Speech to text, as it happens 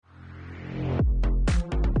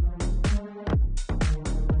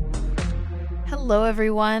Hello,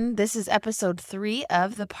 everyone. This is episode 3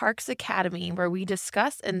 of the Parks Academy, where we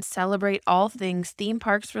discuss and celebrate all things theme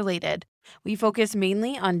parks related. We focus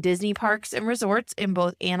mainly on Disney parks and resorts in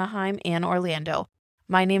both Anaheim and Orlando.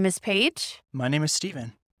 My name is Paige. My name is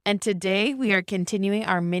Steven. And today we are continuing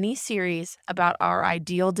our mini-series about our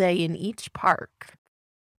ideal day in each park.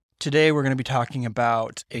 Today we're going to be talking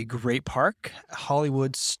about a great park,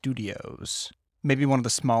 Hollywood Studios. Maybe one of the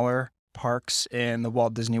smaller parks in the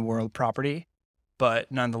Walt Disney World property,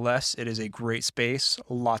 but nonetheless, it is a great space,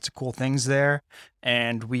 lots of cool things there,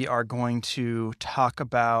 and we are going to talk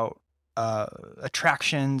about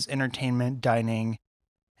attractions, entertainment, dining,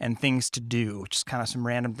 and things to do, just kind of some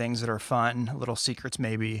random things that are fun, little secrets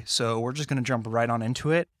maybe. So we're just going to jump right on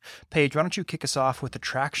into it. Paige, why don't you kick us off with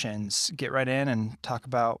attractions? Get right in and talk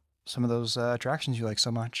about some of those attractions you like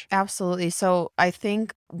so much. Absolutely. So I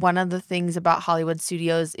think one of the things about Hollywood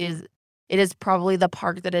Studios is it is probably the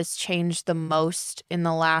park that has changed the most in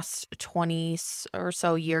the last 20 or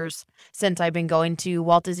so years since I've been going to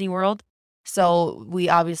Walt Disney World. So we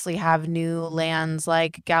obviously have new lands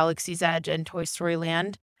like Galaxy's Edge and Toy Story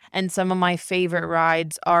Land, and some of my favorite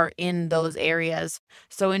rides are in those areas.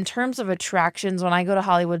 So in terms of attractions, when I go to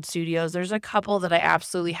Hollywood Studios, there's a couple that I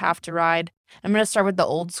absolutely have to ride. I'm going to start with the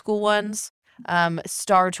old school ones.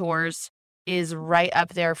 Star Tours is right up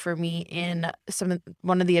there for me in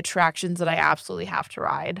one of the attractions that I absolutely have to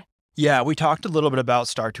ride. Yeah, we talked a little bit about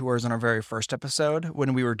Star Tours in our very first episode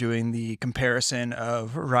when we were doing the comparison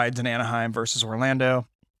of rides in Anaheim versus Orlando.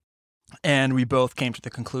 And we both came to the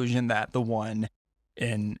conclusion that the one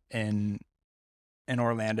in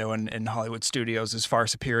Orlando and in Hollywood Studios is far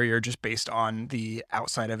superior just based on the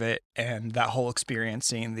outside of it and that whole experience,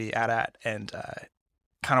 seeing the AT-AT and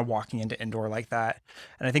kind of walking into indoor like that.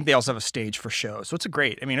 And I think they also have a stage for shows. So it's a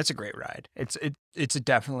great ride. It's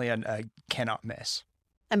definitely a cannot miss.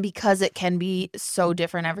 And because it can be so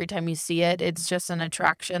different every time you see it, it's just an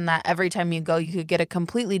attraction that every time you go, you could get a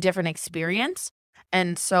completely different experience.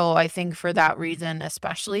 And so I think for that reason,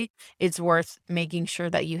 especially, it's worth making sure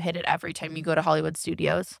that you hit it every time you go to Hollywood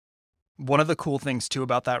Studios. One of the cool things, too,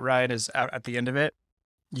 about that ride is at the end of it,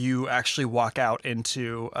 you actually walk out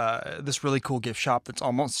into this really cool gift shop that's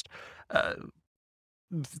almost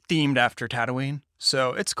themed after Tatooine.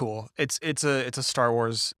 So it's cool. It's a Star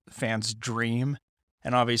Wars fan's dream.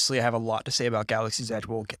 And obviously, I have a lot to say about Galaxy's Edge.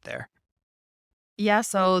 We'll get there. Yeah,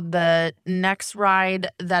 so the next ride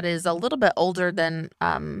that is a little bit older than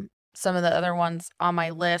some of the other ones on my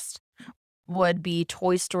list would be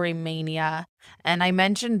Toy Story Mania. And I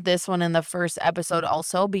mentioned this one in the first episode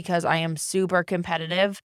also because I am super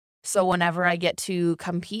competitive. So whenever I get to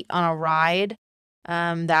compete on a ride,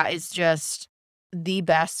 that is just the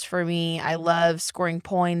best for me. I love scoring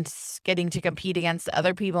points, getting to compete against the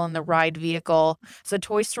other people in the ride vehicle. So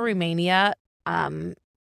Toy Story Mania,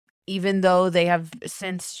 even though they have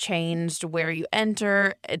since changed where you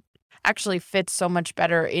enter, it actually fits so much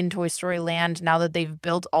better in Toy Story Land now that they've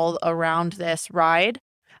built all around this ride.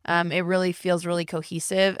 It really feels really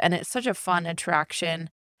cohesive, and it's such a fun attraction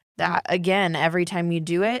that, again, every time you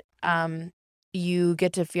do it, you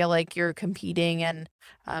get to feel like you're competing and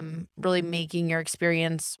really making your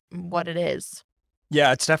experience what it is.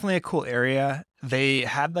 Yeah, it's definitely a cool area. They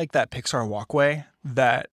had like that Pixar walkway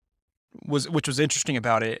which was interesting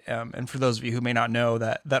about it. And for those of you who may not know,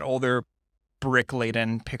 that older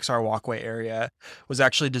brick-laden Pixar walkway area was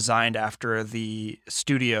actually designed after the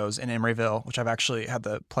studios in Emeryville, which I've actually had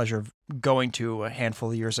the pleasure of going to a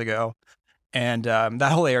handful of years ago. And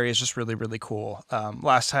that whole area is just really, really cool.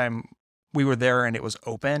 Last time we were there and it was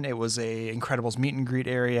open, it was a Incredibles meet and greet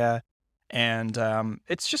area. And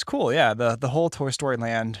it's just cool. Yeah, the whole Toy Story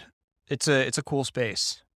Land, it's a cool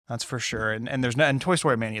space. That's for sure. And Toy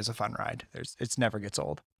Story Mania is a fun ride. It never gets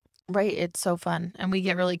old. Right. It's so fun. And we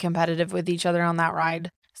get really competitive with each other on that ride.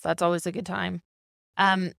 So that's always a good time.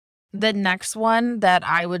 The next one that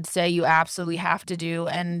I would say you absolutely have to do,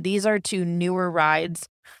 and these are two newer rides.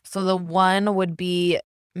 So the one would be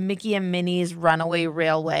Mickey and Minnie's Runaway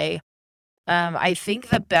Railway. I think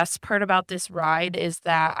the best part about this ride is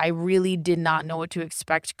that I really did not know what to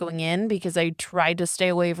expect going in because I tried to stay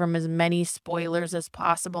away from as many spoilers as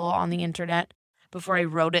possible on the internet before I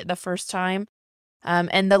rode it the first time.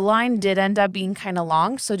 And the line did end up being kind of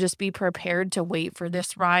long, so just be prepared to wait for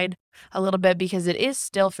this ride a little bit because it is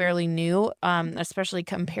still fairly new, especially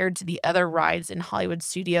compared to the other rides in Hollywood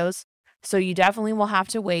Studios. So you definitely will have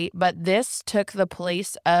to wait. But this took the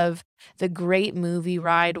place of the Great Movie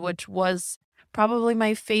Ride, which was probably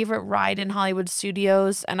my favorite ride in Hollywood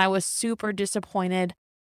Studios. And I was super disappointed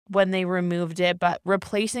when they removed it. But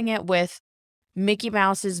replacing it with Mickey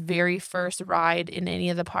Mouse's very first ride in any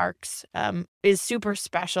of the parks is super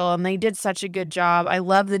special, and they did such a good job. I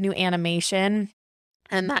love the new animation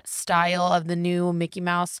and that style of the new Mickey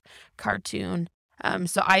Mouse cartoon.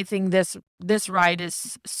 So I think this ride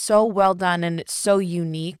is so well done and it's so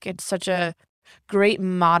unique. It's such a great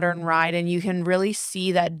modern ride, and you can really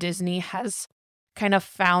see that Disney has kind of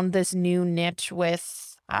found this new niche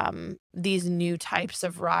with these new types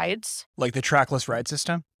of rides. Like the trackless ride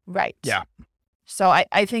system? Right. Yeah. So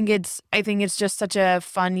I think it's just such a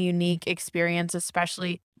fun, unique experience,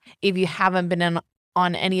 especially if you haven't been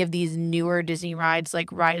on any of these newer Disney rides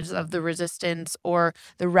like Rise of the Resistance or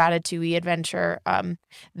the Ratatouille Adventure.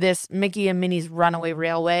 This Mickey and Minnie's Runaway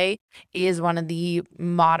Railway is one of the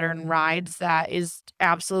modern rides that is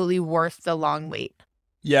absolutely worth the long wait.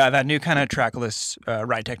 Yeah, that new kind of trackless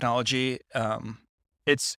ride technology,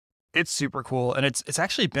 it's super cool, and it's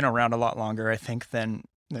actually been around a lot longer, I think, than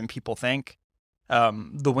people think.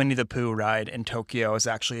 The Winnie the Pooh ride in Tokyo is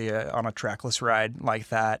actually on a trackless ride like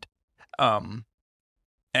that.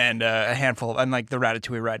 And a handful, and like the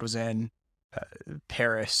Ratatouille ride was in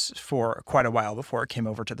Paris for quite a while before it came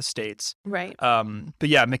over to the States. Right. But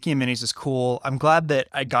yeah, Mickey and Minnie's is cool. I'm glad that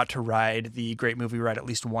I got to ride the Great Movie Ride at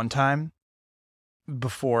least one time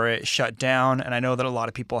before it shut down. And I know that a lot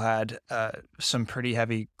of people had some pretty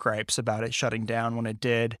heavy gripes about it shutting down when it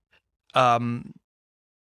did. But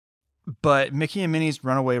Mickey and Minnie's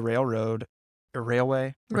Runaway Railroad, or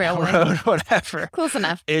Railway, whatever. Close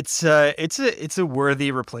enough. It's a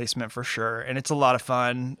worthy replacement for sure, and it's a lot of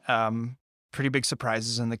fun. Pretty big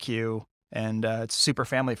surprises in the queue, and it's super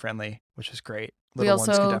family friendly, which is great. Little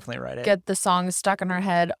ones can definitely ride it. Get the song stuck in our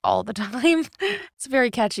head all the time. It's very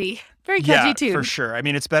catchy too. Yeah, for sure. I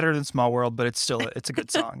mean, it's better than Small World, but it's a good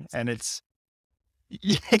song, and it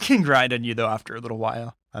can grind on you though after a little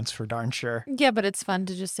while. That's for darn sure. Yeah, but it's fun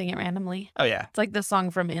to just sing it randomly. Oh, yeah. It's like the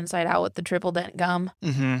song from Inside Out with the triple dent gum,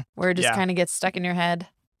 where it just kind of gets stuck in your head.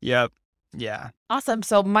 Yep. Yeah. Awesome.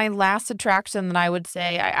 So my last attraction that I would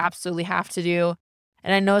say I absolutely have to do,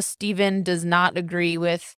 and I know Steven does not agree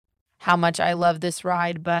with how much I love this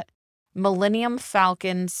ride, but Millennium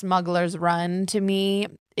Falcon Smuggler's Run to me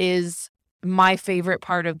is my favorite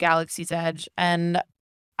part of Galaxy's Edge. And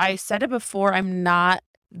I said it before, I'm not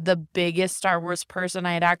the biggest Star Wars person.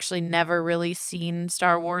 I had actually never really seen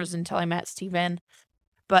Star Wars until I met Steven.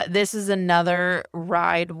 But this is another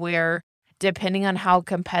ride where, depending on how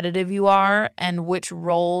competitive you are and which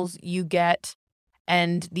roles you get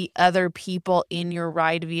and the other people in your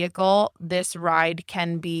ride vehicle, this ride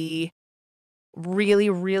can be really,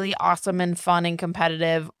 really awesome and fun and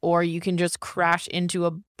competitive, or you can just crash into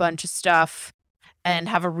a bunch of stuff and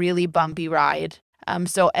have a really bumpy ride.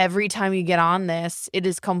 So every time you get on this, it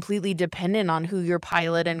is completely dependent on who your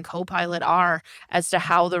pilot and co-pilot are as to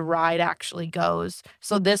how the ride actually goes.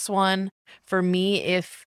 So this one, for me,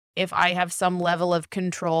 if I have some level of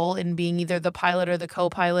control in being either the pilot or the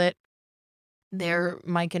co-pilot,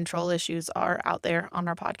 my control issues are out there on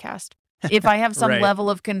our podcast. If I have some level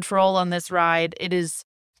of control on this ride, it is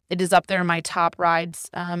up there in my top rides,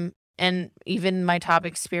 and even my top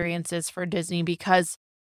experiences for Disney, because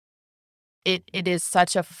it is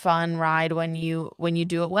such a fun ride when you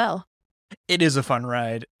do it well. It is a fun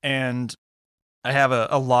ride, and I have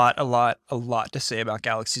a lot to say about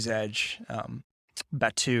Galaxy's Edge,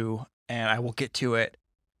 Batuu, and I will get to it.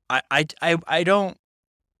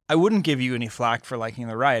 I wouldn't give you any flack for liking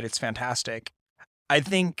the ride. It's fantastic. I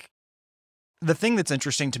think the thing that's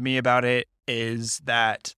interesting to me about it is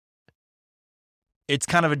that it's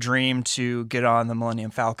kind of a dream to get on the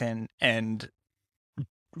Millennium Falcon and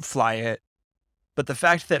fly it. But the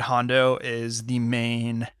fact that Hondo is the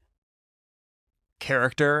main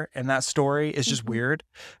character in that story is just weird.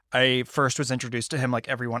 I first was introduced to him like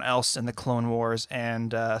everyone else in the Clone Wars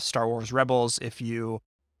and Star Wars Rebels, if you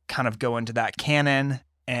kind of go into that canon.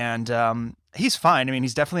 And he's fine. I mean,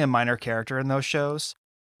 he's definitely a minor character in those shows.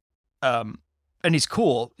 And he's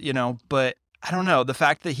cool, but I don't know. The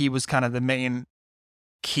fact that he was kind of the main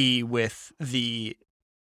key with the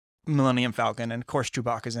Millennium Falcon, and of course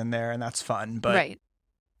Chewbacca's in there, and that's fun, but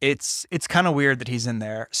it's kind of weird that he's in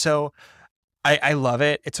there. So I love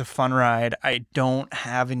it. It's a fun ride. I don't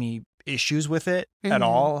have any issues with it at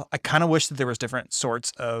all. I kind of wish that there was different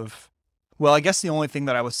sorts of, well, I guess the only thing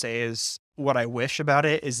that I would say is what I wish about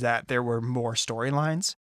it is that there were more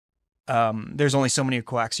storylines. There's only so many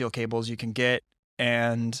coaxial cables you can get,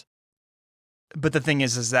 but the thing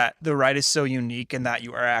is that the ride is so unique in that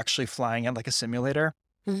you are actually flying it like a simulator.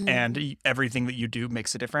 And everything that you do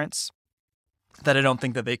makes a difference, that I don't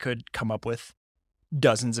think that they could come up with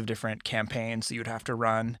dozens of different campaigns that you'd have to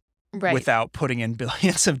run Right. without putting in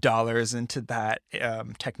billions of dollars into that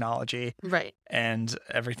technology Right. and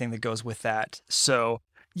everything that goes with that. So,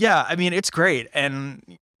 yeah, I mean, it's great.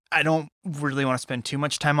 And I don't really want to spend too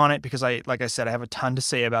much time on it because like I said, I have a ton to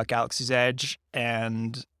say about Galaxy's Edge,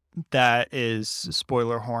 and that is,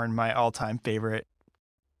 spoiler horn, my all-time favorite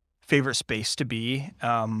space to be.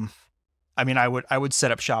 I mean, I would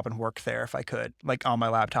set up shop and work there if I could, like on my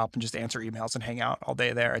laptop, and just answer emails and hang out all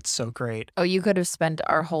day there. It's so great. Oh, you could have spent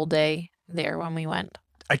our whole day there when we went.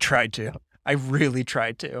 I tried to. I really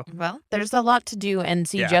tried to. Well, there's a lot to do and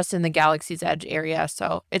see Yeah. just in the Galaxy's Edge area,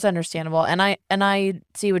 so it's understandable. And I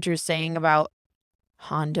see what you're saying about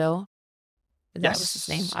Hondo. That was his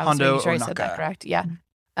name. I was Hondo making sure I said that Ohnaka. correct. Yeah.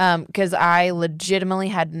 Because I legitimately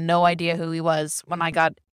had no idea who he was when I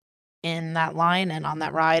got in that line and on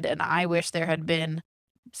that ride, and I wish there had been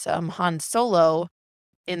some Han Solo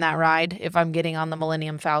in that ride if I'm getting on the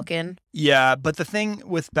Millennium Falcon. Yeah, but the thing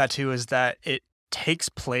with Batuu is that it takes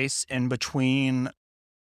place in between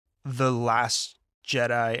The Last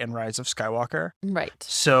Jedi and Rise of Skywalker. Right.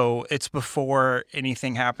 So it's before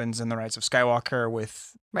anything happens in The Rise of Skywalker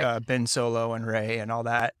with Right. Ben Solo and Rey and all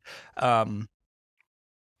that.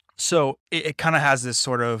 So it kind of has this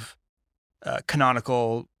sort of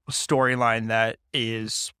canonical storyline that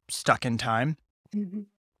is stuck in time. Mhm.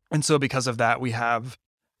 And so because of that, we have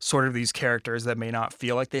sort of these characters that may not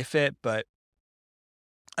feel like they fit, but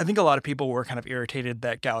I think a lot of people were kind of irritated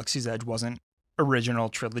that Galaxy's Edge wasn't original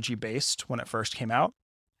trilogy based when it first came out.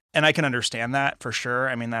 And I can understand that for sure.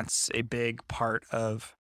 I mean, that's a big part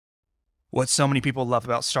of what so many people love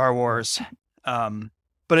about Star Wars. But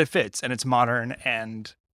it fits and it's modern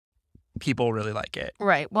and people really like it.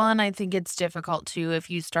 Right. Well, and I think it's difficult too if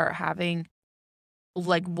you start having,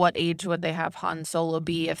 like, what age would they have Han Solo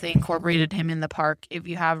be if they incorporated him in the park? If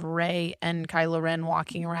you have Rey and Kylo Ren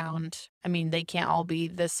walking around, I mean, they can't all be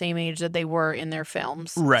the same age that they were in their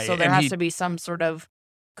films. Right, So there and has he- to be some sort of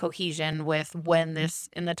cohesion with when this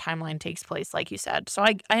in the timeline takes place, like you said. So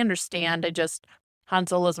I understand. Han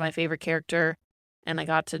Solo is my favorite character, and I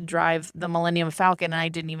got to drive the Millennium Falcon, and I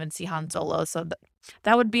didn't even see Han Solo. So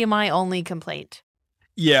that would be my only complaint.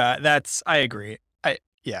 Yeah, I agree. I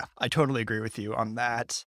totally agree with you on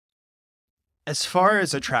that. As far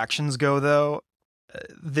as attractions go, though, I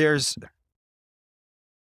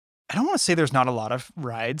don't want to say there's not a lot of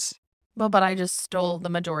rides. Well, but I just stole the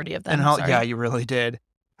majority of them. Sorry. Yeah, you really did.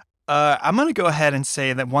 I'm going to go ahead and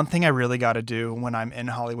say that one thing I really got to do when I'm in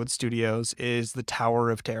Hollywood Studios is the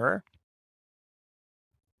Tower of Terror.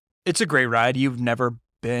 It's a great ride. You've never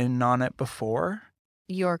been on it before?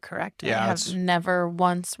 You're correct. Yeah, I have never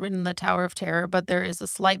once ridden the Tower of Terror, but there is a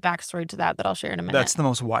slight backstory to that I'll share in a minute. That's the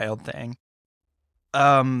most wild thing.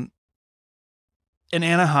 In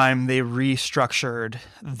Anaheim, they restructured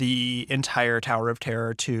the entire Tower of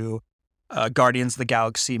Terror to Guardians of the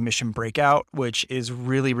Galaxy Mission Breakout, which is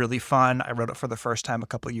really, really fun. I rode it for the first time a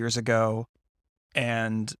couple of years ago,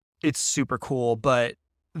 and it's super cool. But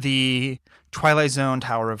the Twilight Zone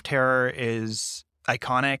Tower of Terror is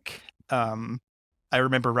iconic. I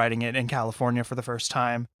remember riding it in California for the first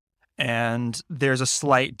time, and there's a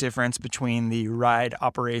slight difference between the ride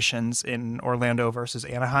operations in Orlando versus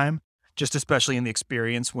Anaheim, just especially in the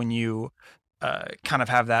experience when you kind of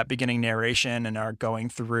have that beginning narration and are going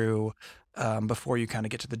through before you kind of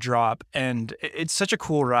get to the drop. And it's such a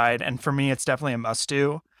cool ride, and for me, it's definitely a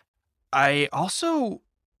must-do. I also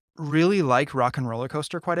really like Rock and Roller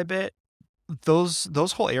Coaster quite a bit.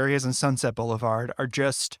 Those whole areas in Sunset Boulevard are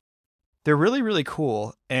just, they're really, really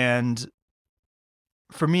cool. And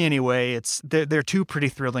for me anyway, they're two pretty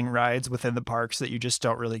thrilling rides within the parks that you just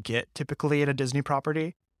don't really get typically at a Disney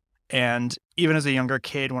property. And even as a younger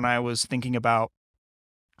kid, when I was thinking about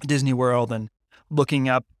Disney World and looking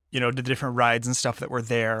up, the different rides and stuff that were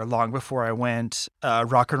there long before I went,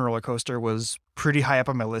 Rock and Roller Coaster was pretty high up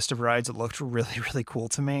on my list of rides. It looked really, really cool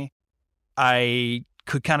to me. I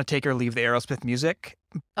could kind of take or leave the Aerosmith music.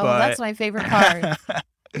 Oh, that's my favorite part.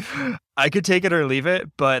 I could take it or leave it,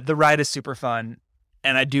 but the ride is super fun.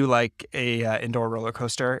 And I do like a indoor roller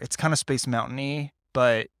coaster. It's kind of Space Mountain-y,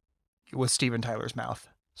 but with Steven Tyler's mouth.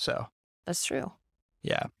 So That's true.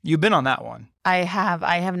 yeah, you've been on that one. I have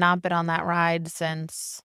not been on that ride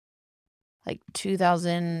since like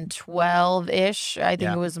 2012-ish. I think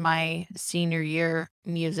Yeah. it was my senior year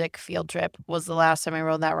music field trip was the last time I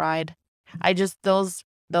rode that ride. I just, those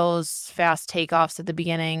fast takeoffs at the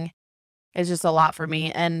beginning is just a lot for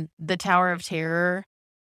me. And the Tower of Terror,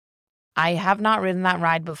 I have not ridden that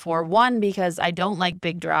ride before. One, because I don't like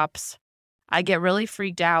big drops. I get really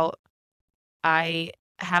freaked out. I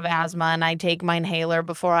have asthma and I take my inhaler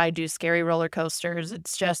before I do scary roller coasters.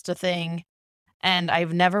 It's just a thing. And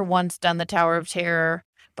I've never once done the Tower of Terror.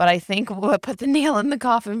 But I think what put the nail in the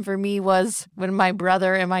coffin for me was when my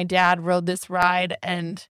brother and my dad rode this ride,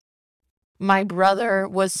 and my brother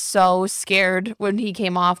was so scared when he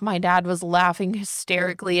came off. My dad was laughing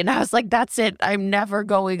hysterically, and I was like, that's it. I'm never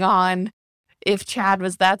going on. If Chad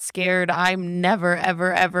was that scared, I'm never,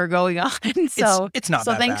 ever, ever going on. So it's not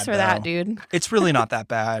that thanks bad, for that, though. dude. It's really not that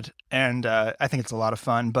bad. And I think it's a lot of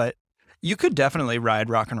fun. But you could definitely ride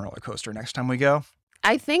Rock and Roller Coaster next time we go.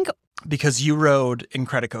 I think, Because you rode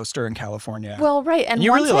Incredicoaster in California. well, right. And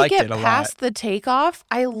you once really I liked get it a lot. past the takeoff,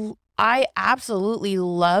 I absolutely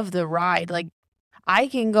love the ride. Like, I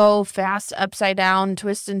can go fast, upside down,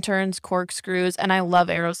 twists and turns, corkscrews, and I love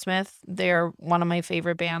Aerosmith. They're one of my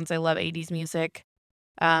favorite bands. I love 80s music.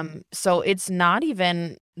 So it's not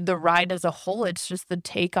even the ride as a whole. It's just the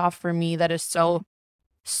takeoff for me that is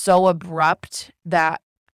so abrupt that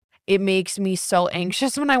it makes me so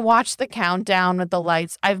anxious when I watch the countdown with the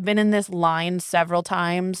lights. I've been in this line several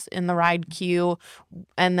times in the ride queue,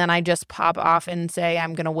 and then I just pop off and say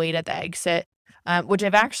I'm going to wait at the exit, which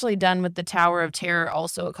I've actually done with the Tower of Terror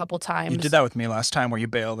also a couple times. You did that with me last time where you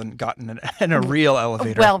bailed and got in a real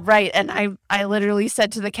elevator. Well, right. And I literally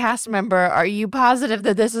said to the cast member, are you positive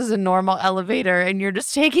that this is a normal elevator and you're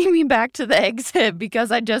just taking me back to the exit?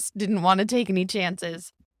 Because I just didn't want to take any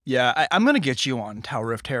chances. Yeah, I'm going to get you on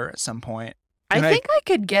Tower of Terror at some point. I think I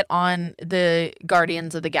could get on the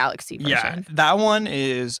Guardians of the Galaxy version. Yeah, that one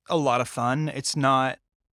is a lot of fun.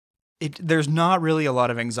 There's not really a lot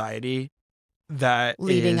of anxiety that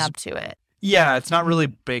leading is, up to it. Yeah, it's not really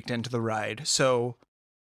baked into the ride. So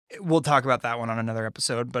we'll talk about that one on another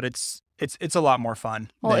episode, but it's a lot more fun.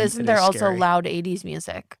 Well, isn't there also scary. loud 80s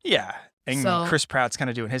music? Yeah. And Chris Pratt's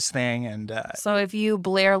kind of doing his thing. And so if you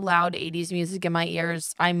blare loud 80s music in my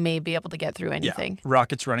ears, I may be able to get through anything. Yeah,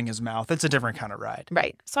 Rocket's running his mouth. It's a different kind of ride.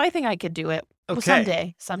 Right. So I think I could do it. Okay.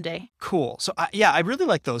 Well, someday. Cool. So I really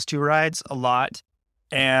like those two rides a lot.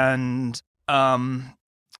 And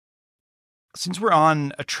since we're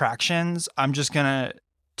on attractions, I'm just going to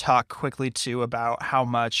talk quickly too about how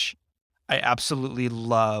much I absolutely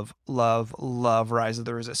love Rise of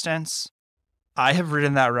the Resistance. I have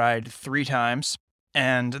ridden that ride 3 times,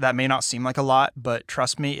 and that may not seem like a lot, but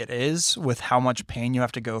trust me, it is, with how much pain you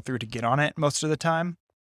have to go through to get on it most of the time.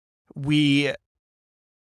 The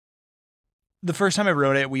first time I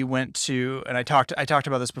rode it, we went to, and I talked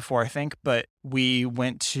about this before, I think, but we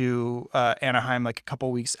went to Anaheim like a couple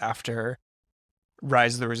weeks after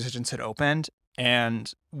Rise of the Resistance had opened, and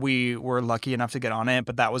we were lucky enough to get on it,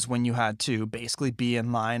 but that was when you had to basically be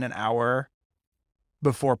in line an hour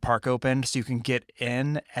before park opened so you can get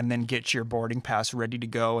in and then get your boarding pass ready to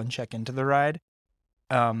go and check into the ride.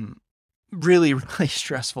 Really, really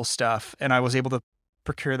stressful stuff. And I was able to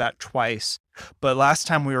procure that twice. But last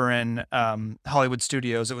time we were in Hollywood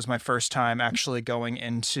Studios, it was my first time actually going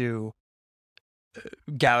into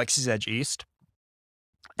Galaxy's Edge East.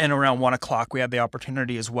 And around 1:00, we had the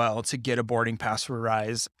opportunity as well to get a boarding pass for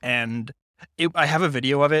Rise. And I have a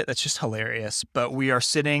video of it that's just hilarious. But we are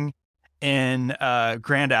sitting in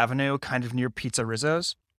Grand Avenue, kind of near Pizza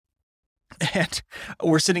Rizzo's. And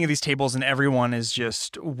we're sitting at these tables and everyone is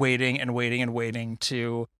just waiting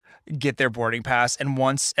to get their boarding pass. And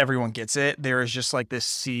once everyone gets it, there is just like this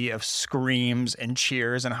sea of screams and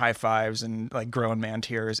cheers and high fives and like grown man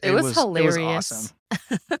tears. It was hilarious. It was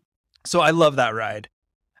awesome. So I love that ride.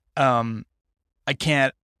 I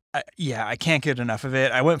can't get enough of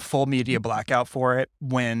it. I went full media blackout for it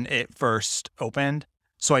when it first opened.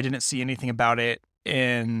 So I didn't see anything about it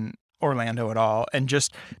in Orlando at all. And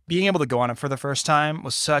just being able to go on it for the first time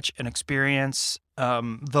was such an experience.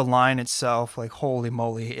 The line itself, like, holy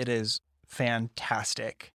moly, it is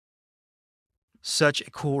fantastic. Such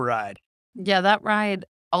a cool ride. Yeah, that ride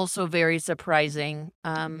also very surprising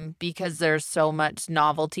because there's so much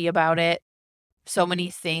novelty about it. So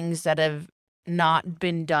many things that have not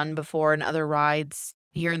been done before in other rides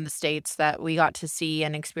here in the States that we got to see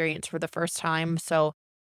and experience for the first time. So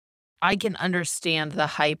I can understand the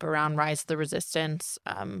hype around Rise of the Resistance,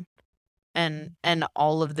 and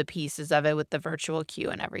all of the pieces of it with the virtual queue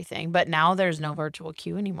and everything. But now there's no virtual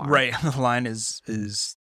queue anymore. Right. The line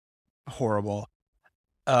is horrible.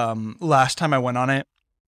 Last time I went on it,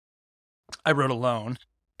 I rode alone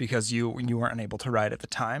because you weren't able to ride at the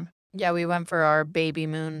time. Yeah, we went for our baby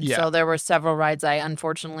moon. Yeah. So there were several rides I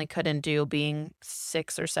unfortunately couldn't do being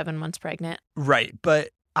 6 or 7 months pregnant. Right.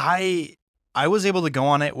 But I was able to go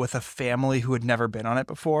on it with a family who had never been on it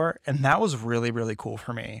before. And that was really, really cool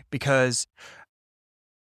for me because,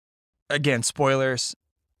 again, spoilers.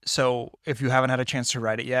 So if you haven't had a chance to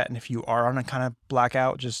ride it yet, and if you are on a kind of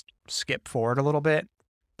blackout, just skip forward a little bit.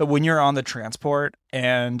 But when you're on the transport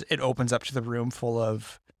and it opens up to the room full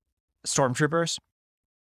of stormtroopers,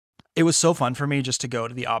 it was so fun for me just to go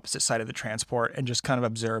to the opposite side of the transport and just kind of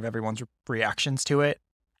observe everyone's reactions to it.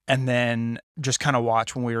 And then just kind of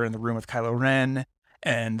watch when we were in the room with Kylo Ren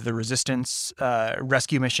and the Resistance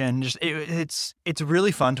rescue mission. Just it's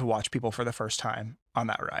really fun to watch people for the first time on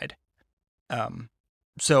that ride.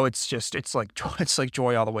 So it's like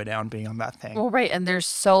joy all the way down being on that thing. Well, right. And there's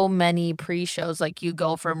so many pre-shows. Like you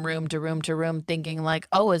go from room to room to room thinking like,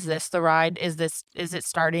 oh, is this the ride? Is it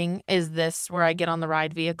starting? Is this where I get on the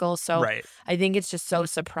ride vehicle? So Right. I think it's just so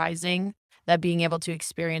surprising that being able to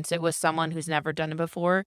experience it with someone who's never done it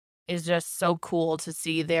before is just so cool to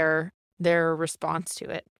see their response to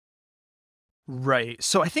it. Right.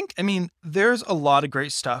 So I mean, there's a lot of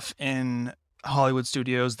great stuff in Hollywood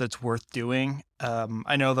Studios that's worth doing.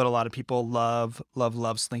 I know that a lot of people love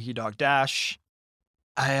Slinky Dog Dash.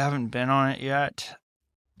 I haven't been on it yet.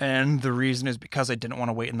 And the reason is because I didn't want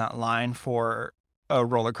to wait in that line for a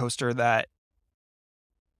roller coaster that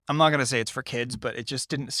I'm not going to say it's for kids, but it just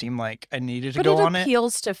didn't seem like I needed to go on it. But it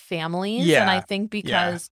appeals to families. Yeah, And I think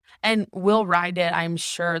because, and we'll ride it, I'm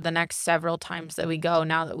sure, the next several times that we go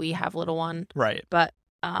now that we have little one. Right. But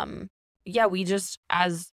yeah, we just,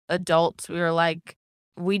 as adults, we were like,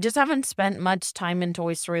 we just haven't spent much time in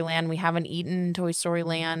Toy Story Land. We haven't eaten in Toy Story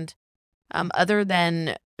Land. Other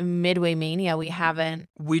than Midway Mania, we haven't.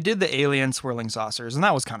 We did the alien swirling saucers, and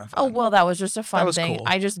that was kind of fun. Oh, well, that was just a fun was thing. cool.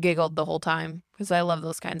 I just giggled the whole time because I love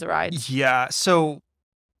those kinds of rides. Yeah, so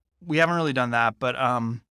we haven't really done that, but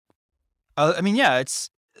I mean, yeah,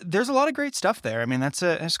 there's a lot of great stuff there. I mean,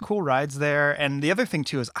 there's cool rides there, and the other thing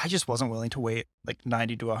too is I just wasn't willing to wait like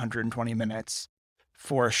 90 to 120 minutes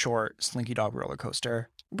for a short Slinky Dog roller coaster.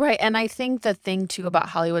 Right. And I think the thing too about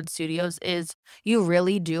Hollywood Studios is you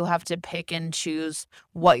really do have to pick and choose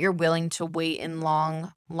what you're willing to wait in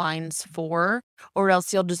long lines for, or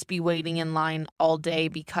else you'll just be waiting in line all day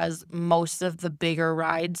because most of the bigger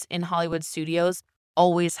rides in Hollywood Studios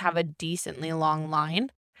always have a decently long line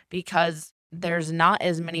because there's not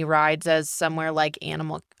as many rides as somewhere like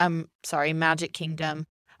Magic Kingdom,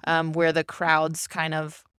 where the crowds kind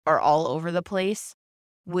of are all over the place.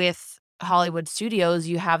 With Hollywood Studios,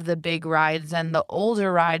 you have the big rides, and the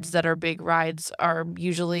older rides that are big rides are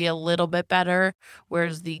usually a little bit better,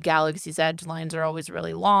 whereas the Galaxy's Edge lines are always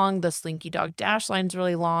really long, the Slinky Dog Dash line's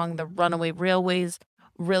really long, the Runaway Railway's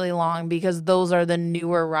really long, because those are the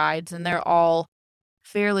newer rides, and they're all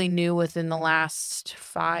fairly new within the last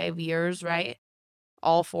 5 years, right?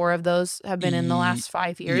 All 4 of those have been in the last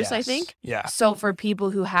 5 years, I Yes. think. Yeah. So for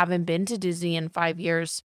people who haven't been to Disney in 5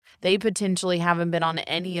 years, they potentially haven't been on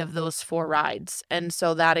any of those 4 rides. And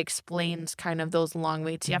so that explains kind of those long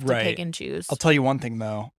waits. You have to pick Right. and choose. I'll tell you one thing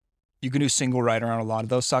though. You can do single ride around a lot of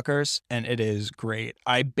those suckers, and it is great.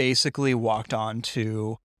 I basically walked on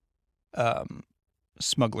to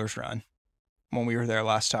Smuggler's Run when we were there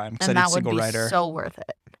last time because I And did that would single be rider. so worth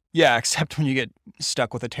it. Yeah, except when you get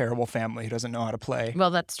stuck with a terrible family who doesn't know how to play.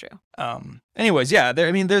 Well, that's true. Anyways, yeah,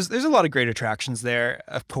 there's a lot of great attractions there,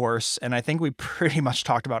 of course, and I think we pretty much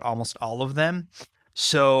talked about almost all of them.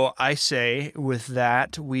 So I say with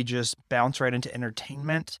that, we just bounce right into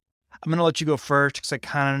entertainment. I'm gonna let you go first because I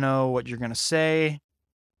kind of know what you're gonna say,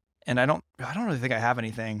 and I don't really think I have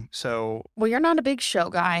anything. So Well, you're not a big show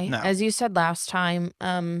guy. No. As you said last time,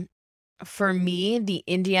 for me, the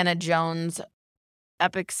Indiana Jones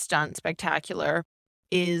Epic Stunt Spectacular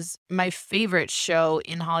is my favorite show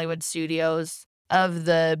in Hollywood Studios of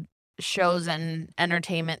the shows and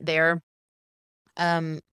entertainment there.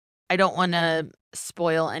 I don't want to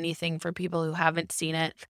spoil anything for people who haven't seen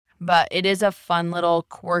it, but it is a fun little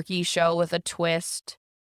quirky show with a twist.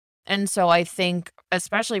 And so I think,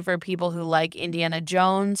 especially for people who like Indiana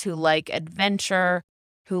Jones, who like adventure,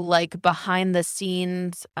 who like behind the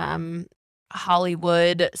scenes,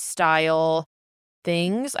 Hollywood style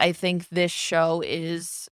things, I think this show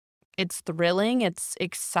it's thrilling, it's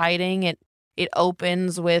exciting, it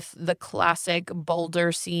opens with the classic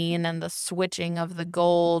boulder scene and the switching of the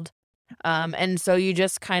gold, and so you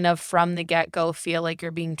just kind of from the get-go feel like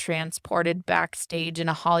you're being transported backstage in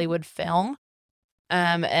a Hollywood film,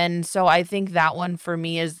 and so I think that one for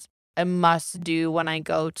me is a must do when I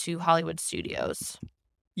go to Hollywood Studios.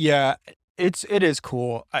 yeah, it is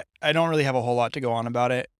cool. I don't really have a whole lot to go on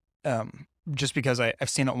about it. Just because I've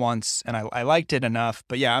seen it once and I liked it enough.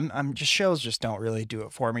 But yeah, I'm just shows just don't really do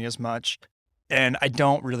it for me as much. And I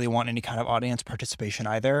don't really want any kind of audience participation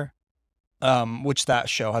either, which that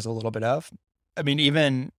show has a little bit of. I mean,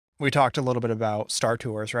 even we talked a little bit about Star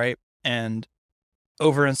Tours, right? And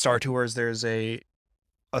over in Star Tours, there's a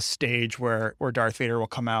stage where Darth Vader will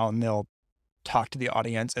come out and they'll talk to the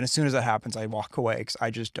audience. And as soon as that happens, I walk away because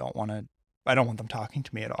I just don't want them talking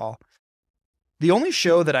to me at all. The only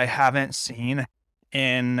show that I haven't seen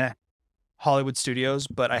in Hollywood Studios,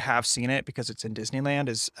 but I have seen it because it's in Disneyland,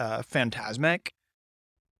 is Fantasmic.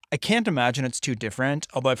 I can't imagine it's too different,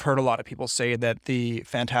 although I've heard a lot of people say that the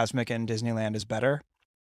Fantasmic in Disneyland is better.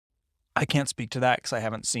 I can't speak to that because I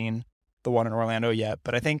haven't seen the one in Orlando yet,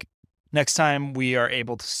 but I think next time we are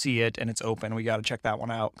able to see it and it's open, we got to check that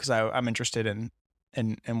one out because I'm interested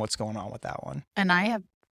in what's going on with that one. And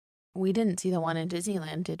we didn't see the one in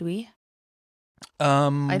Disneyland, did we?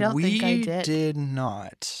 I don't think I did. Did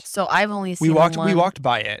not. So I've only seen we walked one.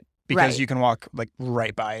 by it because Right. you can walk like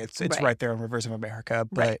right by it. It's Right. right there in Rivers of America.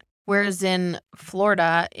 But Right. Whereas in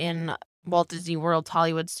Florida, in Walt Disney World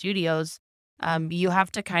Hollywood Studios, you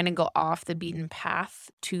have to kind of go off the beaten path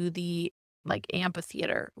to the like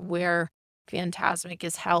amphitheater where Fantasmic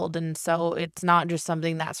is held. And so it's not just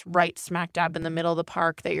something that's right smack dab in the middle of the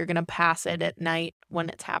park that you're going to pass it at night when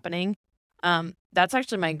it's happening. That's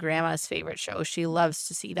actually my grandma's favorite show. She loves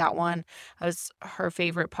to see that one. Her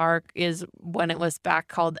favorite park is when it was back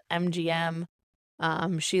called MGM.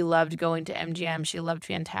 She loved going to MGM. She loved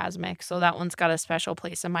Fantasmic. So that one's got a special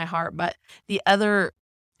place in my heart. But the other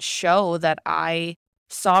show that I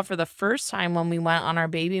saw for the first time when we went on our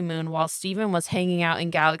baby moon while Steven was hanging out in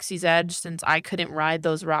Galaxy's Edge, since I couldn't ride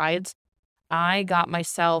those rides, I got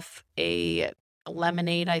myself a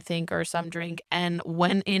lemonade, I think, or some drink, and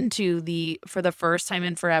went into for the first time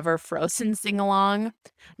in forever, Frozen sing-along.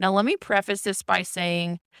 Now, let me preface this by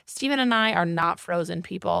saying Steven and I are not Frozen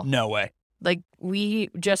people. no way. Like, we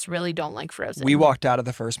just really don't like Frozen. We walked out of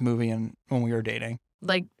the first movie when we were dating.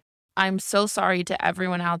 Like, I'm so sorry to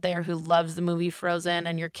everyone out there who loves the movie Frozen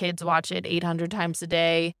and your kids watch it 800 times a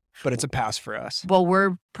day. But it's a pass for us. Well,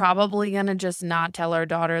 we're probably going to just not tell our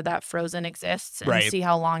daughter that Frozen exists and Right. see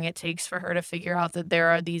how long it takes for her to figure out that there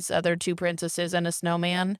are these other two princesses and a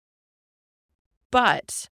snowman.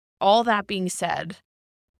 But all that being said,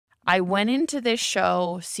 I went into this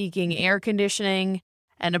show seeking air conditioning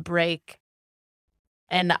and a break,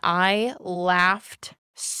 and I laughed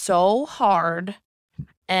so hard,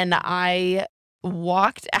 and I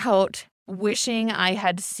walked out wishing I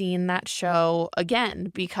had seen that show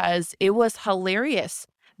again because it was hilarious.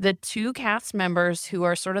 The two cast members who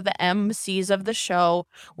are sort of the MCs of the show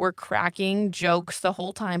were cracking jokes the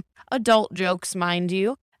whole time. Adult jokes, mind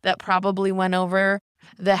you, that probably went over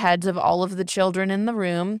the heads of all of the children in the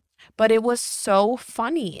room. But it was so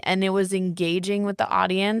funny and it was engaging with the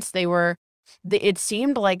audience. It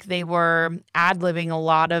seemed like they were ad-libbing a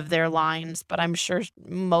lot of their lines, but I'm sure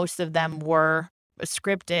most of them were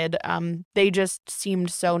scripted. They just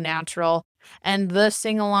seemed so natural. And the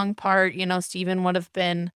sing-along part, Steven would have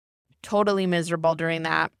been totally miserable during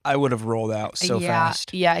that. I would have rolled out so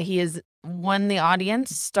fast. Yeah, he is. When the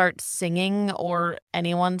audience starts singing or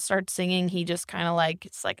anyone starts singing, he just kind of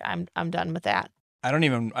it's like, I'm done with that. I don't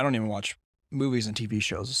even watch movies and TV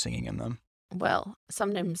shows with singing in them. Well,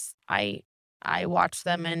 sometimes I watch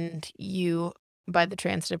them and you, by the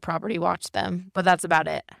transitive property, watch them, but that's about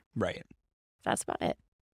it. Right. That's about it.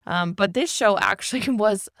 But this show actually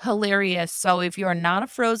was hilarious. So if you're not a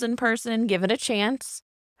Frozen person, give it a chance.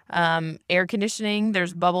 Air conditioning,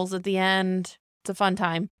 there's bubbles at the end. It's a fun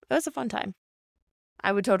time. It was a fun time.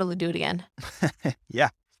 I would totally do it again. Yeah.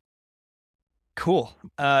 Cool.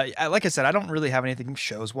 Like I said, I don't really have anything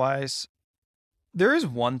shows-wise. There is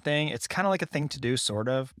one thing. It's kind of like a thing to do, sort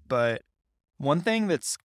of. But one thing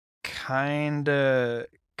that's kind of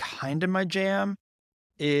my jam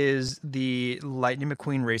is the Lightning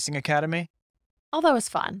McQueen Racing Academy. Oh, that was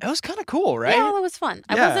fun. It was kind of cool, right? Yeah, that was fun.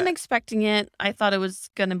 I Yeah. wasn't expecting it. I thought it was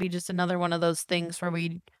going to be just another one of those things where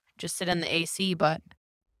we just sit in the AC, but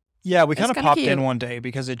Yeah, we It's kind of kinda popped cute. in one day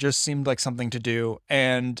because it just seemed like something to do,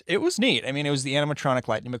 and it was neat. I mean, it was the animatronic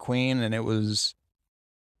Lightning McQueen, and it was.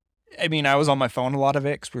 I mean, I was on my phone a lot of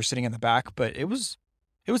it because we were sitting in the back, but it was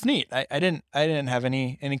neat. I didn't have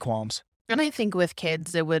any qualms. and I think with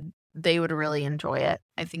kids they would really enjoy it.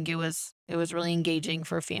 I think it was really engaging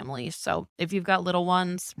for families. So if you've got little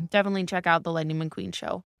ones, definitely check out the Lightning McQueen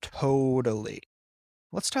show. Totally.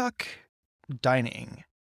 Let's talk dining.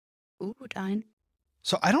 Ooh, Dine.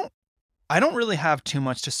 So I don't really have too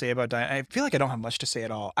much to say about dining. I feel like I don't have much to say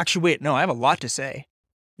at all. Actually, wait, no, I have a lot to say.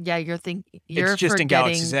 Yeah, you're just in forgetting,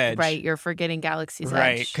 Galaxy's Edge. Right, you're forgetting Galaxy's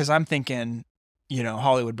Right, Edge. because I'm thinking,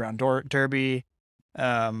 Hollywood Brown Derby,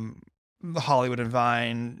 the Hollywood and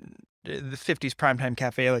Vine, the 50s Primetime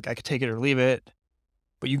Cafe, like I could take it or leave it.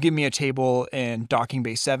 But you give me a table in Docking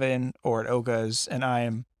Bay 7 or at Oga's, and I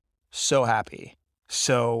am so happy.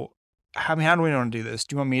 So, how do we want to do this?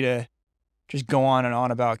 Do you want me to just go on and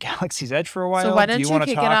on about Galaxy's Edge for a while? So why don't Do you you want to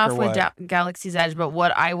kick talk it off or with what? Galaxy's Edge? But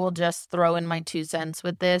what I will just throw in my 2 cents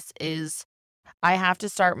with this is I have to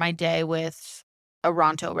start my day with a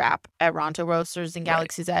Ronto wrap at Ronto Roasters in Right.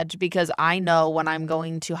 Galaxy's Edge, because I know when I'm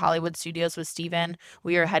going to Hollywood Studios with Steven,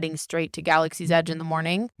 we are heading straight to Galaxy's Edge in the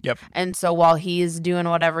morning. Yep. And so while he's doing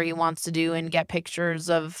whatever he wants to do and get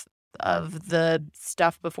pictures of the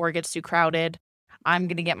stuff before it gets too crowded, I'm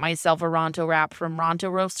going to get myself a Ronto wrap from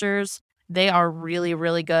Ronto Roasters. They are really,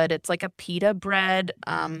 really good. It's like a pita bread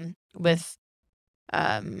with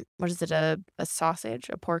what is it, a sausage,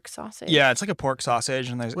 a pork sausage? Yeah, it's like a pork sausage,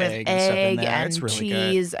 and there's With egg and stuff in there. It's and really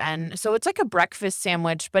good. cheese, and so it's like a breakfast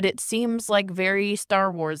sandwich, but it seems like very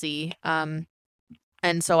Star Warsy.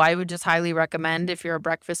 And so I would just highly recommend, if you're a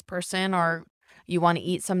breakfast person or you want to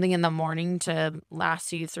eat something in the morning to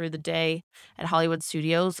last you through the day at Hollywood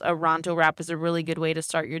Studios, a Ronto wrap is a really good way to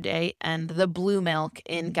start your day. And the blue milk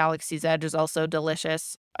in Galaxy's Edge is also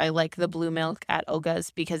delicious. I like the blue milk at Oga's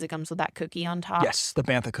because it comes with that cookie on top. Yes, the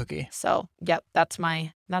Bantha cookie. So, yep, that's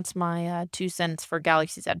my 2 cents for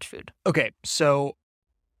Galaxy's Edge food. Okay, so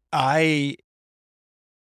I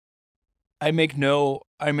make no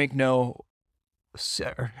have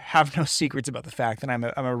no secrets about the fact that I'm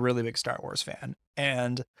a really big Star Wars fan,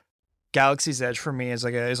 and Galaxy's Edge for me is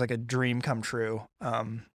like a dream come true.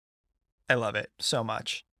 I love it so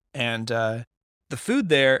much, and the food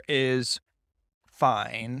there is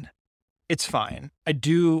fine. It's fine. I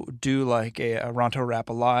do like a Ronto wrap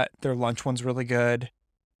a lot. Their lunch one's really good.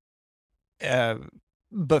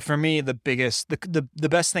 But for me, the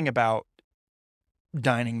best thing about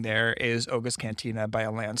dining there is Oga's Cantina by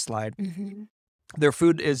a landslide. Mm-hmm. Their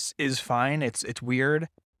food is fine. It's weird.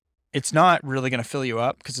 It's not really going to fill you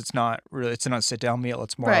up because it's not a sit down meal.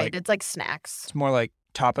 It's more Right, like it's like snacks. it's more like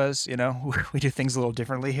tapas. You know, we do things a little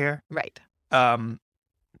differently here. Right.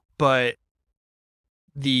 But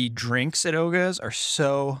the drinks at Oga's are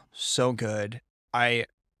so good. The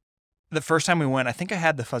first time we went, I think I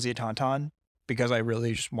had the fuzzy tauntaun because I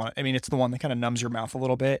really just want. I mean, it's the one that kind of numbs your mouth a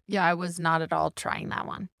little bit. Yeah, I was not at all trying that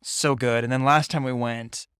one. So good. And then last time we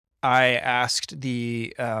went, I asked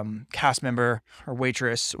the cast member or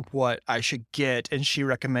waitress what I should get, and she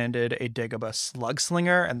recommended a Dagobah Slug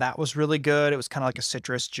Slinger, and that was really good. It was kind of like a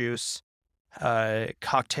citrus juice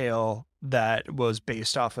cocktail that was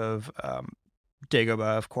based off of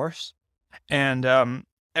Dagobah, of course. And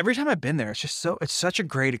every time I've been there, it's such a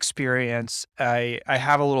great experience. I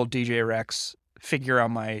have a little DJ Rex figure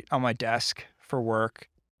on my desk for work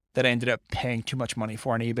that I ended up paying too much money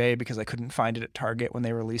for on eBay because I couldn't find it at Target when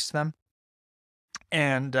they released them.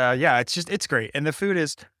 And yeah, it's great. And the food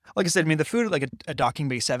is, like I said, I mean, the food like a Docking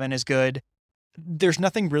Bay 7 is good. There's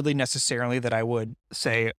nothing really necessarily that I would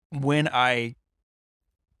say when I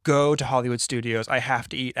go to Hollywood Studios, I have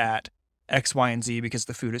to eat at X, Y, and Z because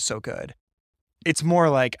the food is so good. It's more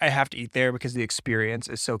like I have to eat there because the experience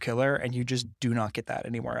is so killer, and you just do not get that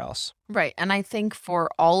anywhere else. Right. And I think for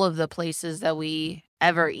all of the places that we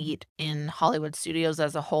ever eat in Hollywood Studios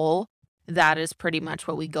as a whole, that is pretty much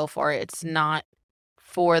what we go for. It's not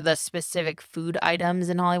for the specific food items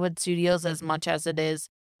in Hollywood Studios as much as it is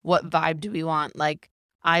what vibe do we want. Like,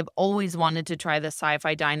 I've always wanted to try the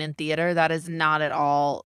Sci-Fi Dine-In Theater. That is not at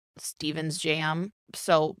all Steven's jam.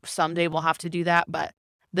 So someday we'll have to do that. But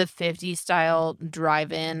the 50s style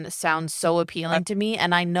drive-in sounds so appealing to me,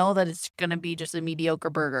 and I know that it's gonna be just a mediocre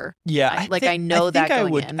burger. Yeah, I know that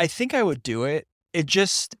going in. I think I would do it. It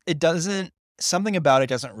doesn't. Something about it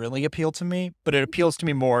doesn't really appeal to me, but it appeals to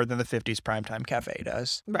me more than the 50s Primetime Cafe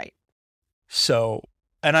does. Right. So,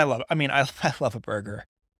 and I love a burger.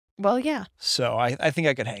 Well, yeah. So I think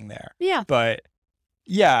I could hang there. Yeah. But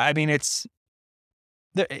yeah, I mean, I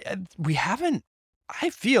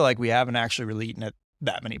feel like we haven't actually really eaten at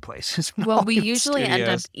that many places. Well, we usually end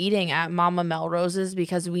up eating at Mama Melrose's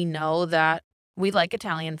because we know that we like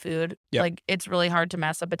Italian food. Yep. Like, it's really hard to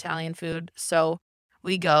mess up Italian food. So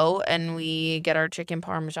we go and we get our chicken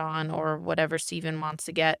parmesan or whatever Steven wants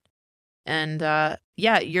to get. And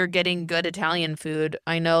yeah, you're getting good Italian food.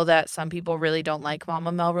 I know that some people really don't like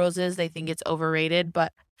Mama Melrose's. They think it's overrated,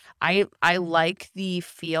 but I like the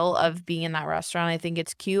feel of being in that restaurant. I think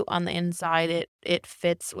it's cute on the inside. It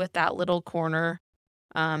fits with that little corner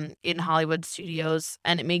in Hollywood Studios,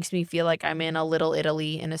 and it makes me feel like I'm in a little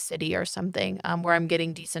Italy in a city or something, where I'm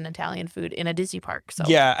getting decent Italian food in a Disney park. So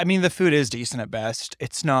yeah, I mean, the food is decent at best.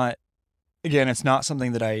 It's not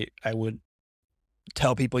something that I would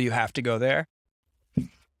tell people you have to go there,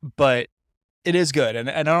 but it is good, and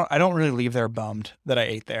I don't really leave there bummed that I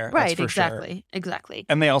ate there. Right, that's for exactly.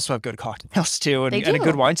 And they also have good cocktails too, and a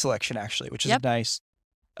good wine selection actually, which is Yep. nice.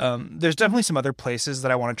 There's definitely some other places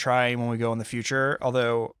that I want to try when we go in the future,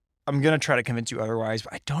 although I'm going to try to convince you otherwise.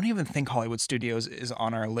 But I don't even think Hollywood Studios is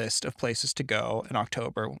on our list of places to go in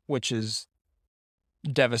October, which is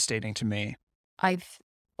devastating to me.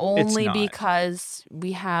 Only not. because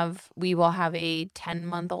we will have a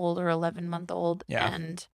 10-month-old or 11-month-old, Yeah.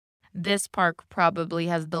 and this park probably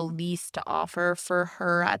has the least to offer for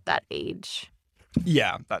her at that age.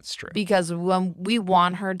 Yeah, that's true. Because when we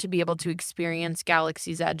want her to be able to experience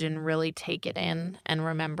Galaxy's Edge and really take it in and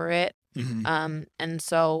remember it. Mm-hmm. And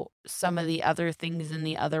so some of the other things in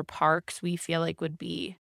the other parks we feel like would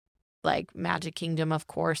be like Magic Kingdom, of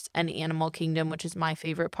course, and Animal Kingdom, which is my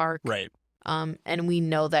favorite park. Right. And we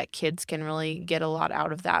know that kids can really get a lot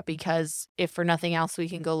out of that because if for nothing else, we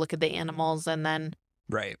can go look at the animals and then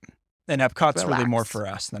Right. And Epcot's really more relax. for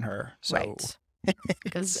us than her. So Right.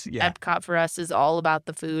 Because yeah. Epcot for us is all about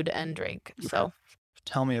the food and drink. So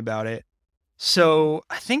Tell me about it. So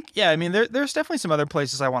I think, yeah, I mean, there's definitely some other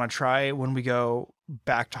places I want to try when we go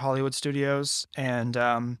back to Hollywood Studios, and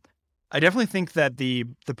I definitely think that the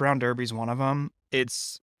Brown Derby is one of them.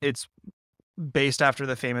 It's based after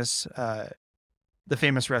the famous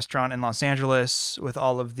restaurant in Los Angeles with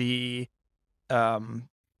all of the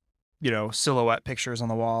silhouette pictures on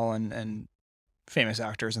the wall and famous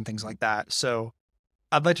actors and things like that. So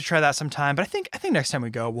I'd like to try that sometime, but I think next time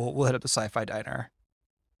we go, we'll hit up the Sci-Fi Diner,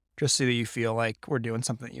 just so that you feel like we're doing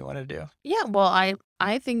something that you want to do. yeah, well, I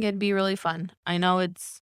think it'd be really fun. I know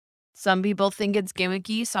some people think it's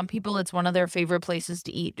gimmicky. Some people, it's one of their favorite places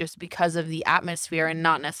to eat just because of the atmosphere and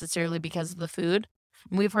not necessarily because of the food.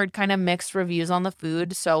 We've heard kind of mixed reviews on the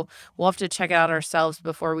food, so we'll have to check it out ourselves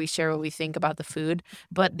before we share what we think about the food.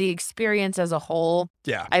 But the experience as a whole,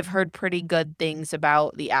 Yeah, I've heard pretty good things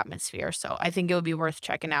about the atmosphere, so I think it would be worth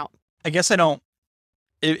checking out. I guess I don't.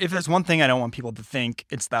 If there's one thing I don't want people to think,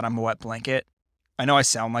 it's that I'm a wet blanket. I know I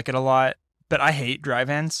sound like it a lot, but I hate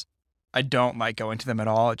drive-ins. I don't like going to them at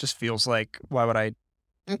all. It just feels like why would I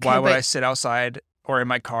sit outside or in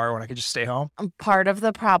my car when I could just stay home? Part of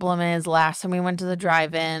the problem is last time we went to the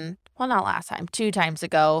drive-in, well, not last time, 2 times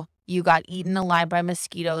ago, you got eaten alive by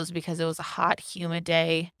mosquitoes because it was a hot, humid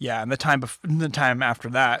day. Yeah, and the time after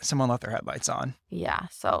that, someone left their headlights on. Yeah,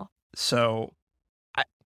 so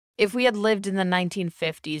if we had lived in the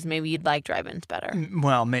 1950s, maybe you'd like drive-ins better.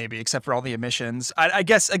 Well, maybe, except for all the emissions. I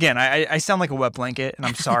guess, again, I sound like a wet blanket, and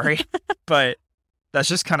I'm sorry, but that's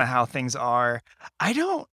just kind of how things are. I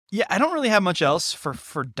don't really have much else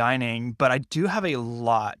for dining, but I do have a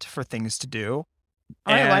lot for things to do.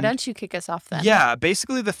 All right, why don't you kick us off then? Yeah,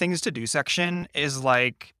 basically the things to do section is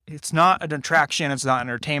like, it's not an attraction, it's not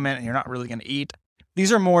entertainment, and you're not really going to eat.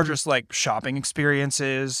 These are more just like shopping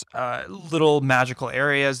experiences, little magical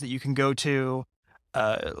areas that you can go to,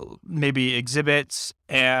 maybe exhibits.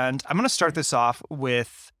 And I'm going to start this off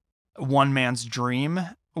with One Man's Dream,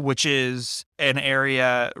 which is an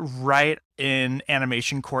area right in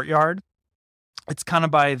Animation Courtyard. It's kind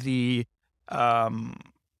of by the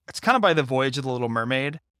Voyage of the Little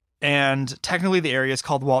Mermaid. And technically the area is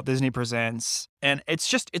called Walt Disney Presents. And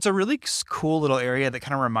it's a really cool little area that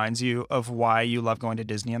kind of reminds you of why you love going to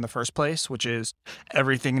Disney in the first place, which is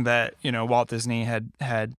everything that, Walt Disney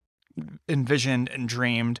had envisioned and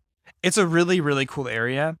dreamed. It's a really, really cool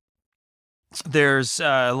area. There's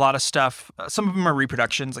a lot of stuff. Some of them are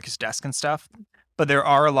reproductions, like his desk and stuff. But there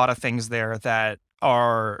are a lot of things there that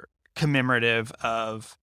are commemorative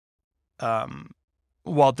of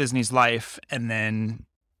Walt Disney's life, and then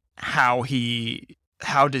how Disneyland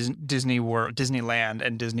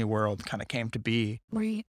and Disney World kind of came to be.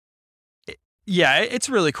 Yeah, it's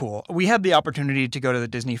really cool. We had the opportunity to go to the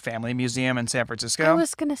Disney Family Museum in San Francisco. I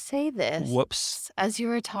was going to say this. Whoops. As you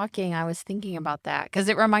were talking, I was thinking about that because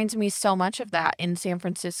it reminds me so much of that in San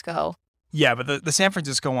Francisco. Yeah, but the San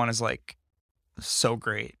Francisco one is like so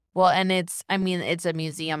great. Well, and it's a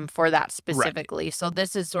museum for that specifically. Right. So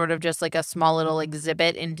this is sort of just like a small little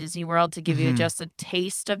exhibit in Disney World to give you just a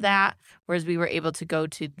taste of that, whereas we were able to go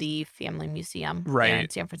to the Family Museum there in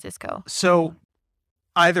San Francisco. So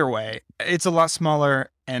either way, it's a lot smaller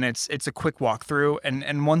and it's a quick walkthrough.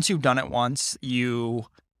 And once you've done it once, you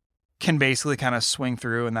can basically kind of swing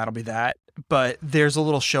through and that'll be that. But there's a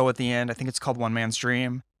little show at the end. I think it's called One Man's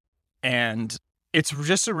Dream. And it's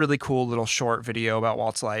just a really cool little short video about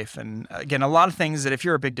Walt's life. And again, a lot of things that if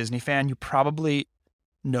you're a big Disney fan, you probably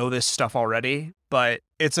know this stuff already, but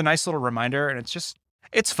it's a nice little reminder and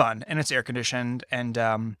it's fun and it's air conditioned and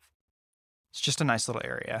it's just a nice little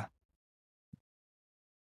area.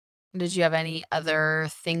 Did you have any other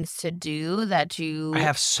things to do that you... I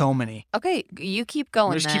have so many. Okay, you keep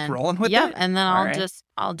going. Just keep rolling with it? Yeah, and then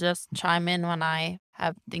I'll just chime in when I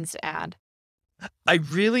have things to add. I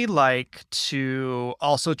really like to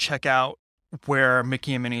also check out where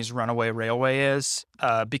Mickey and Minnie's Runaway Railway is,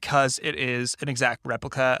 because it is an exact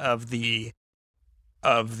replica of the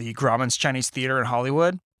Grauman's Chinese Theater in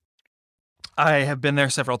Hollywood. I have been there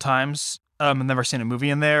several times. I've never seen a movie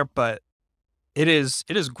in there, but it is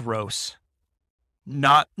gross.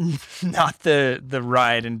 Not not the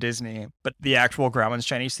ride in Disney, but the actual Grauman's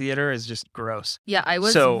Chinese Theater is just gross. Yeah, I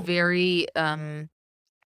was So very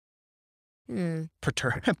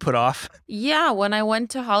put off. yeah, when I went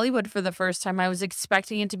to Hollywood for the first time, I was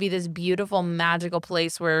expecting it to be this beautiful, magical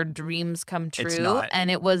place where dreams come It's true. not.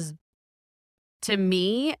 And it was, to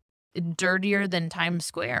me, dirtier than Times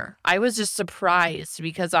Square. I was just surprised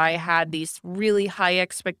because I had these really high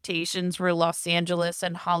expectations for Los Angeles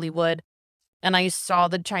and Hollywood. And I saw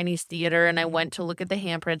the Chinese Theater and I went to look at the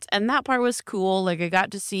handprints. And that part was cool. Like, I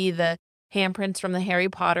got to see the handprints from the Harry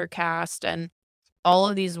Potter cast and all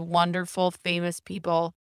of these wonderful, famous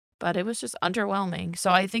people, but it was just underwhelming.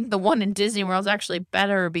 So I think the one in Disney World is actually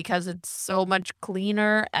better because it's so much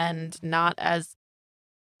cleaner and not as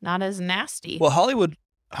nasty. Well,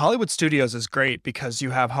 Hollywood Studios is great because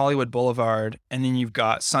you have Hollywood Boulevard and then you've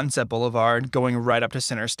got Sunset Boulevard going right up to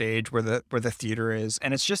Center Stage where the theater is,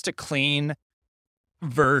 and it's just a clean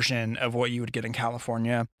version of what you would get in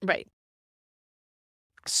California. Right.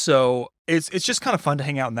 So it's just kind of fun to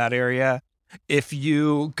hang out in that area. If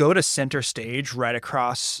you go to Center Stage right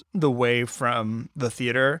across the way from the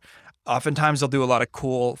theater, oftentimes they'll do a lot of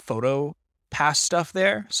cool photo pass stuff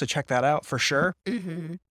there. So check that out for sure.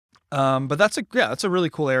 Mm-hmm. But that's a really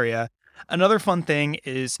cool area. Another fun thing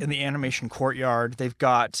is in the animation courtyard, they've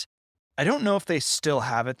got, I don't know if they still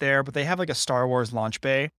have it there, but they have like a Star Wars launch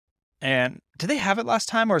bay. And did they have it last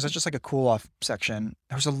time, or is it just like a cool off section?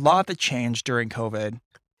 There was a lot that changed during COVID.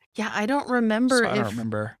 Yeah, I don't remember So I don't if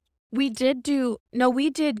remember. we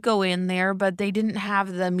did go in there, but they didn't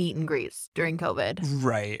have the meet and greets during COVID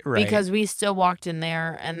Right. because we still walked in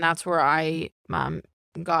there, and that's where I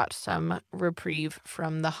got some reprieve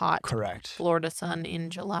from the hot Correct. Florida sun in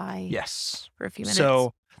July. Yes. For a few minutes.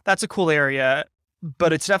 So that's a cool area,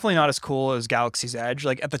 but it's definitely not as cool as Galaxy's Edge.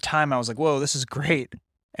 Like at the time I was like, whoa, this is great.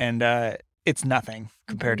 And it's nothing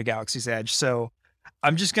compared to Galaxy's Edge. So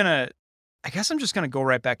I guess I'm just gonna go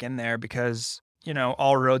right back in there because,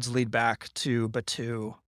 all roads lead back to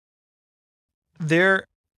Batuu.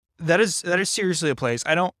 That is seriously a place.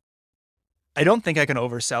 I don't think I can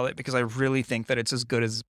oversell it because I really think that it's as good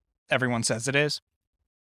as everyone says it is.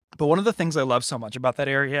 But one of the things I love so much about that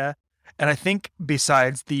area, and I think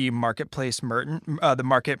besides the marketplace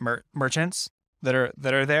merchants that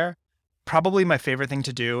are there, probably my favorite thing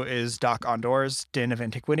to do is Doc Ondor's Den of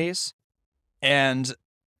Antiquities. And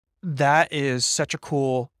that is such a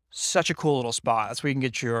cool little spot. That's where you can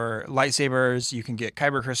get your lightsabers, you can get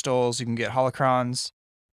kyber crystals, you can get holocrons.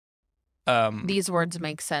 These words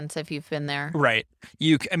make sense if you've been there. Right.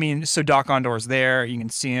 So Doc Ondor's there. You can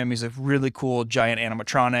see him. He's a really cool giant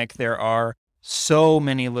animatronic. There are so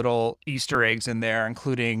many little Easter eggs in there,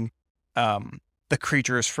 including the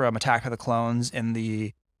creatures from Attack of the Clones in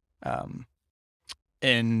the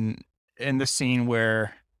in the scene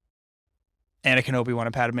where Anakin, Obi-Wan,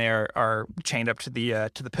 and Padme are chained up to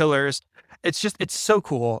the pillars. It's so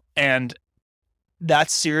cool, and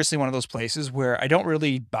that's seriously one of those places where I don't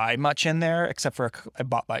really buy much in there, except for I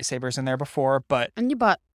bought lightsabers in there before, but And you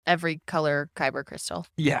bought every color kyber crystal.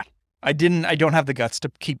 yeah, I don't have the guts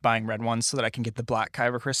to keep buying red ones so that I can get the black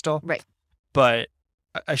kyber crystal. Right. But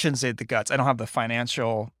I shouldn't say the guts. I don't have the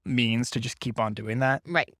financial means to just keep on doing that.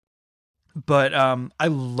 Right. But I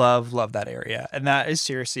love that area, and that is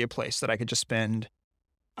seriously a place that I could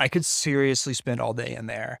seriously spend all day in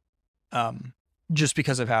there. Just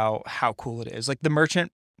because of how cool it is. Like the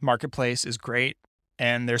merchant marketplace is great,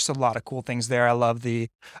 and there's a lot of cool things there. I love the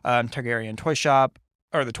Targaryen toy shop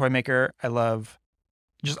or the toy maker. I love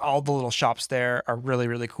just all the little shops there are really,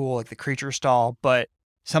 really cool, like the creature stall. But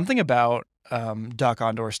something about Doc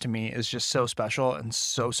Ondor's to me is just so special and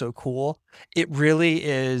so cool. It really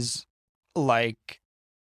is like,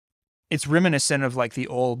 it's reminiscent of like the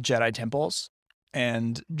old Jedi temples.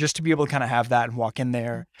 And just to be able to kind of have that and walk in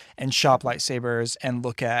there and shop lightsabers and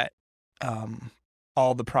look at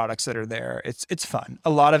all the products that are there, it's fun. A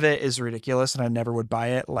lot of it is ridiculous, and I never would buy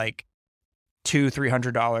it. Like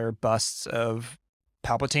 $200-$300 busts of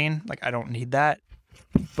Palpatine. Like I don't need that,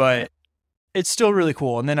 but it's still really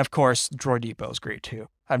cool. And then of course, Droid Depot is great too.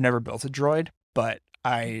 I've never built a droid, but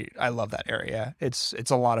I love that area. It's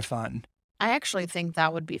a lot of fun. I actually think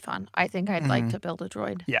that would be fun. I think I'd like to build a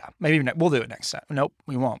droid. Yeah, maybe we'll do it next time. Nope,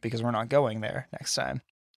 we won't because we're not going there next time.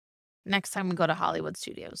 Next time we go to Hollywood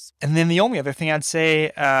Studios. And then the only other thing I'd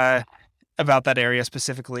say about that area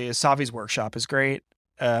specifically is Savi's workshop is great,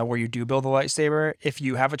 where you do build a lightsaber. If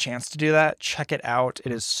you have a chance to do that, check it out.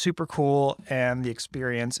 It is super cool, and the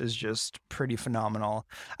experience is just pretty phenomenal.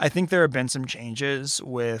 I think there have been some changes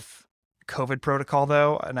with COVID protocol,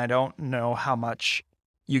 though, and I don't know how much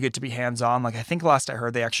you get to be hands-on. Like, I think last I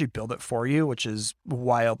heard, they actually build it for you, which is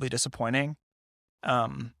wildly disappointing.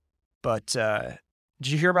 But did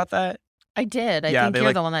you hear about that? I did. I Yeah, think they, you're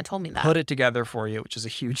like, the one that told me that. Put it together for you, which is a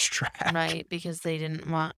huge track. Right, because they didn't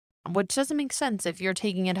want, which doesn't make sense. If you're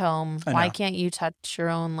taking it home, I why know. can't you touch your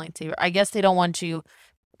own lightsaber? I guess they don't want you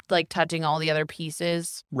like touching all the other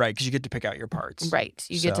pieces. Right, because you get to pick out your parts. Right.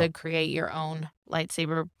 You get So- to create your own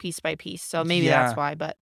lightsaber piece by piece. So maybe Yeah. that's why,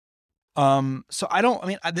 but So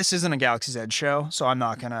this isn't a Galaxy's Edge show, so I'm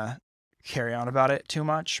not gonna carry on about it too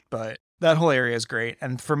much, but that whole area is great.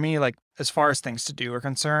 And for me, like, as far as things to do are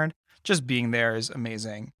concerned, just being there is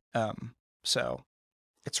amazing. So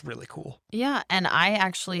it's really cool. yeah. And I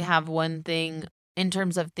actually have one thing in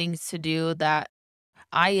terms of things to do that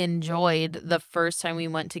I enjoyed the first time we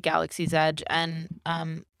went to Galaxy's Edge. And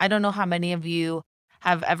I don't know how many of you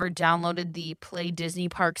have ever downloaded the Play Disney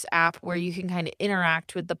Parks app, where you can kind of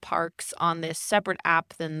interact with the parks on this separate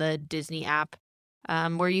app than the Disney app,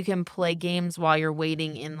 where you can play games while you're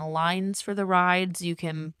waiting in the lines for the rides. You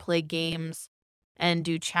can play games and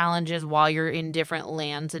do challenges while you're in different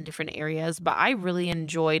lands and different areas. But I really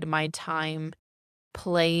enjoyed my time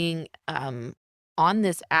playing on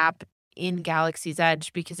this app in Galaxy's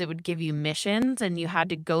Edge, because it would give you missions and you had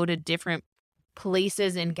to go to different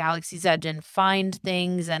places in Galaxy's Edge and find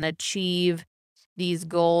things and achieve these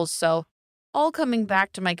goals. So, all coming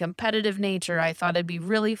back to my competitive nature, I thought it'd be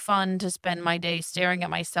really fun to spend my day staring at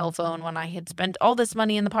my cell phone when I had spent all this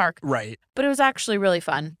money in the park. Right. But it was actually really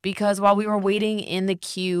fun, because while we were waiting in the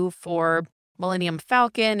queue for Millennium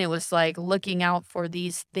Falcon, it was like looking out for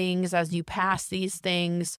these things as you pass these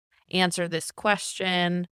things, answer this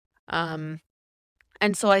question.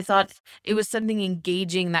 And so I thought it was something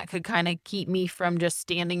engaging that could kind of keep me from just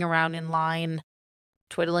standing around in line,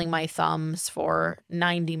 twiddling my thumbs for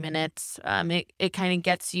 90 minutes. It kind of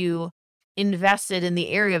gets you invested in the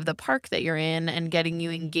area of the park that you're in and getting you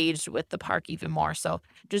engaged with the park even more. So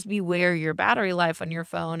just beware your battery life on your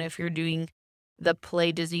phone if you're doing the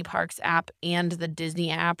Play Disney Parks app and the Disney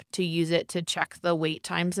app, to use it to check the wait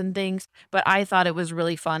times and things. But I thought it was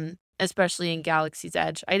really fun, especially in Galaxy's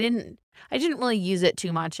Edge. I didn't really use it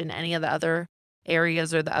too much in any of the other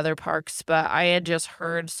areas or the other parks, but I had just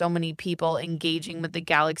heard so many people engaging with the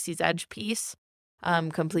Galaxy's Edge piece,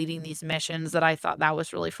 completing these missions, that I thought that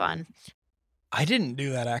was really fun. I didn't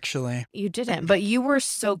do that, actually. You didn't, but you were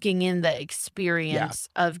soaking in the experience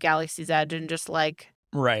of Galaxy's Edge and just like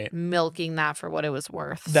Right. milking that for what it was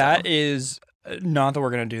worth. That is not that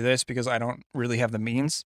we're going to do this, because I don't really have the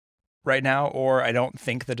means right now, or I don't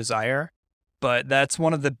think the desire. But that's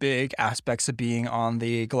one of the big aspects of being on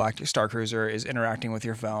the Galactic Star Cruiser, is interacting with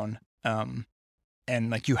your phone. And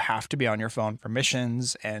like, you have to be on your phone for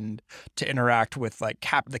missions and to interact with like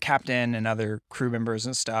the captain and other crew members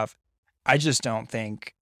and stuff. I don't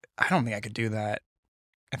think I could do that.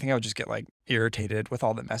 I think I would just get like irritated with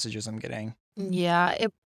all the messages I'm getting. Yeah,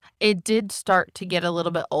 it did start to get a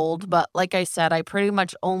little bit old, but like I said, I pretty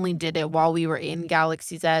much only did it while we were in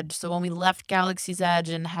Galaxy's Edge. So when we left Galaxy's Edge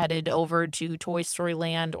and headed over to Toy Story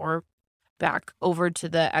Land, or back over to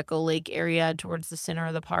the Echo Lake area towards the center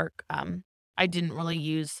of the park, I didn't really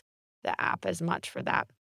use the app as much for that.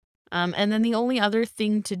 And then the only other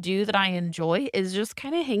thing to do that I enjoy is just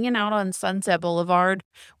kind of hanging out on Sunset Boulevard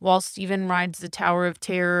while Steven rides the Tower of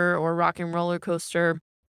Terror or Rock and Roller Coaster.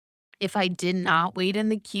 If I did not wait in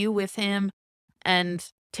the queue with him and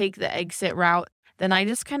take the exit route, then I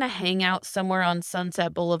just kind of hang out somewhere on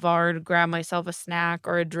Sunset Boulevard, grab myself a snack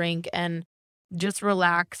or a drink, and just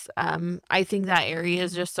relax. I think that area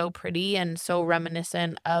is just so pretty and so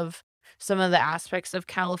reminiscent of some of the aspects of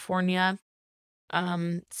California.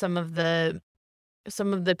 Some of the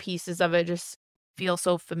pieces of it just feel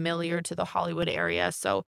so familiar to the Hollywood area.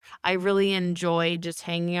 So I really enjoy just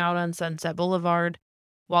hanging out on Sunset Boulevard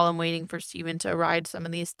while I'm waiting for Steven to ride some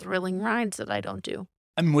of these thrilling rides that I don't do.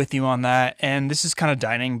 I'm with you on that. And this is kind of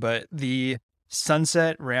dining, but the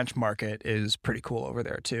Sunset Ranch Market is pretty cool over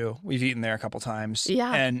there too. We've eaten there a couple times.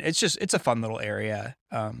 Yeah. And it's a fun little area.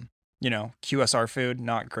 QSR food,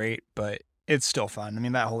 not great, but it's still fun. I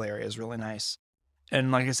mean, that whole area is really nice.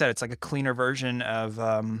 And like I said, it's like a cleaner version of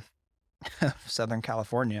Southern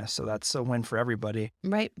California. So that's a win for everybody.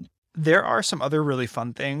 Right. There are some other really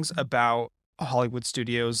fun things about Hollywood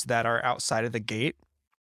Studios that are outside of the gate.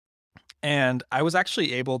 And I was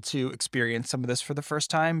actually able to experience some of this for the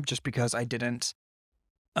first time, just because I didn't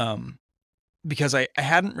because I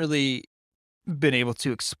hadn't really been able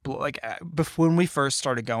to explore, like when we first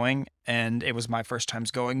started going and it was my first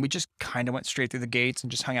times going, we just kind of went straight through the gates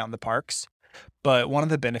and just hung out in the parks. But one of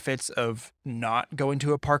the benefits of not going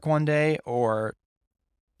to a park one day, or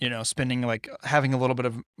spending, like, having a little bit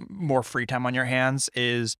of more free time on your hands,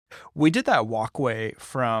 is we did that walkway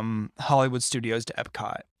from Hollywood Studios to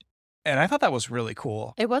Epcot. And I thought that was really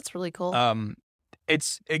cool. It was really cool.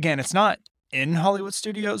 It's not in Hollywood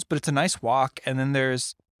Studios, but it's a nice walk. And then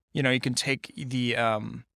there's, you can take the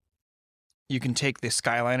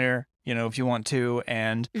Skyliner, if you want to,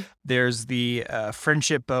 and there's the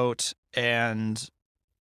Friendship boat, and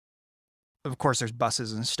of course there's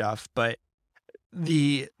buses and stuff. But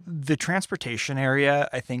the transportation area,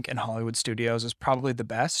 I think, in Hollywood Studios is probably the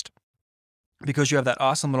best, because you have that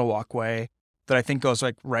awesome little walkway that I think goes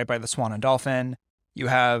like right by the Swan and Dolphin. You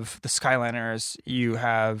have the Skyliners, you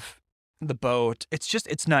have the boat.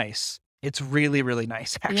 It's nice. It's really, really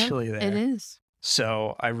nice, actually. Yeah, there. it is.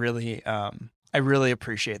 So I really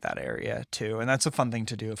appreciate that area too. And that's a fun thing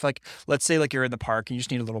to do. If, like, let's say like you're in the park and you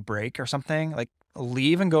just need a little break or something, like,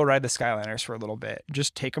 leave and go ride the Skyliners for a little bit.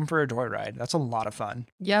 Just take them for a joyride. That's a lot of fun.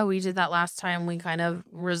 Yeah, we did that last time. We kind of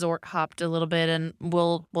resort hopped a little bit, and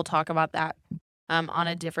we'll talk about that on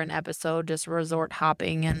a different episode, just resort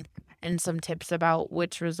hopping and some tips about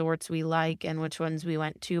which resorts we like and which ones we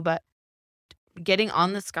went to. But getting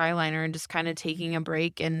on the Skyliner and just kind of taking a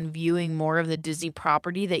break and viewing more of the Disney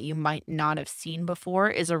property that you might not have seen before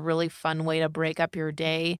is a really fun way to break up your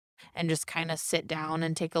day and just kind of sit down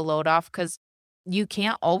and take a load off, because you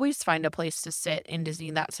can't always find a place to sit in Disney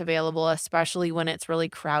that's available, especially when it's really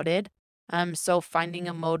crowded. So finding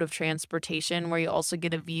a mode of transportation where you also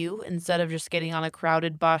get a view instead of just getting on a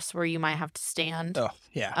crowded bus where you might have to stand. Oh,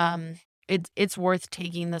 yeah. It's worth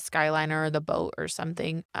taking the Skyliner or the boat or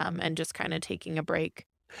something, and just kind of taking a break.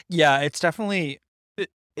 Yeah, it's definitely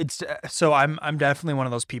so I'm definitely one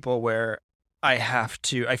of those people where I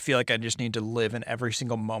feel like I just need to live in every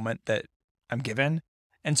single moment that I'm given.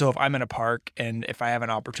 And so if I'm in a park and if I have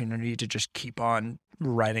an opportunity to just keep on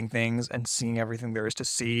riding things and seeing everything there is to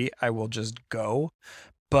see, I will just go.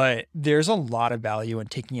 But there's a lot of value in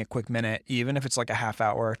taking a quick minute, even if it's like a half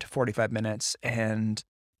hour to 45 minutes, and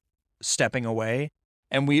stepping away.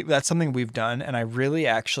 And that's something we've done. And I really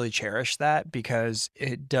actually cherish that, because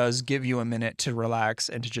it does give you a minute to relax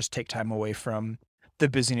and to just take time away from the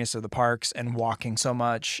busyness of the parks and walking so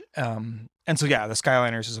much. And so, yeah, the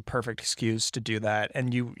Skyliners is a perfect excuse to do that.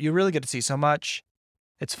 And you really get to see so much.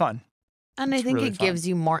 It's fun. And It's I think really it fun. gives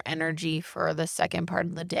you more energy for the second part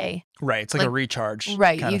of the day. Right. It's like a recharge.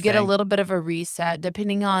 Right. kind You of get a thing. little bit of a reset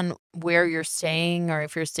depending on where you're staying, or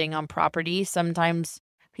if you're staying on property. Sometimes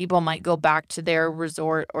people might go back to their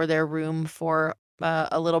resort or their room for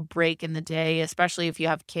a little break in the day, especially if you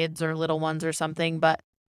have kids or little ones or something. But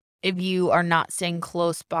if you are not staying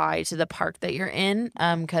close by to the park that you're in,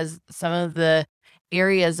 because some of the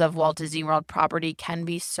areas of Walt Disney World property can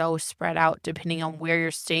be so spread out depending on where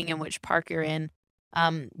you're staying and which park you're in.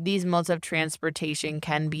 These modes of transportation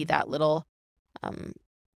can be that little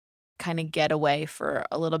kind of getaway for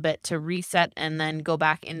a little bit to reset and then go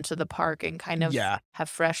back into the park and kind of Yeah. have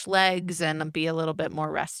fresh legs and be a little bit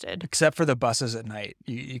more rested. Except for the buses at night.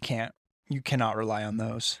 You cannot rely on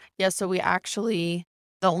those. Yeah, so the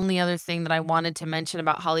only other thing that I wanted to mention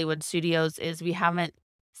about Hollywood Studios is we haven't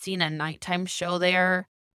seen a nighttime show there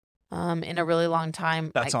in a really long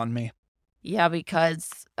time. That's on me. Yeah, because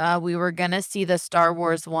we were going to see the Star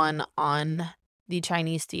Wars one on the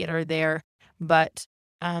Chinese theater there, but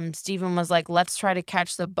Stephen was like, let's try to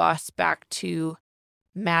catch the bus back to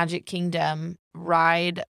Magic Kingdom,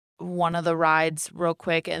 ride one of the rides real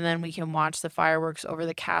quick, and then we can watch the fireworks over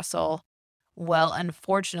the castle. Well,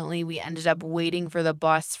 unfortunately, we ended up waiting for the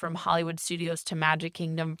bus from Hollywood Studios to Magic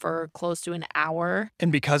Kingdom for close to an hour.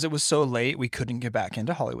 And because it was so late, we couldn't get back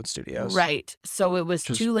into Hollywood Studios. Right. So it was Which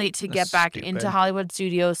was too late to get back into stupid. Hollywood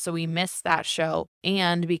Studios, so we missed that show.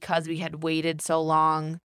 And because we had waited so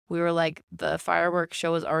long, we were like, the fireworks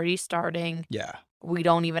show is already starting. Yeah. We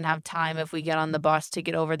don't even have time if we get on the bus to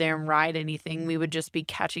get over there and ride anything. We would just be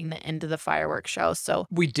catching the end of the fireworks show. So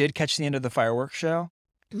We did catch the end of the fireworks show,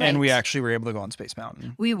 and we actually were able to go on Space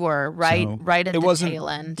Mountain. We were So, right at it the wasn't- tail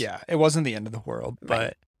end. Yeah, it wasn't the end of the world, Right.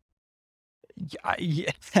 but yeah.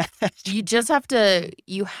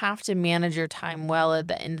 You have to manage your time well at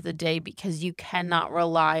the end of the day, because you cannot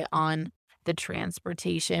rely on the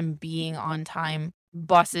transportation being on time,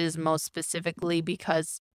 buses most specifically,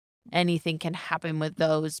 because anything can happen with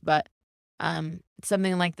those. But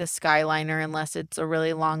something like the Skyliner, unless it's a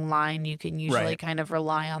really long line, you can usually Right. kind of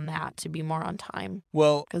rely on that to be more on time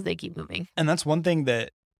Well, because they keep moving. and that's one thing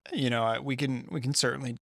that we can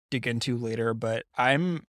certainly dig into later, but I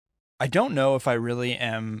don't know if I really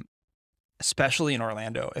am, especially in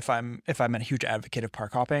Orlando, if I'm a huge advocate of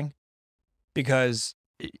park hopping, because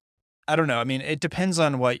I don't know. I mean, it depends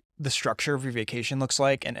on what the structure of your vacation looks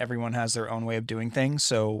like, and everyone has their own way of doing things.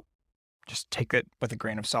 So just take it with a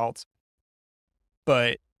grain of salt.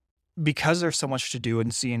 But because there's so much to do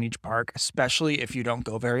and see in each park, especially if you don't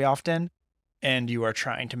go very often and you are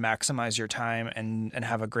trying to maximize your time and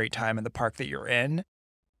have a great time in the park that you're in,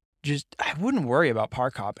 I wouldn't worry about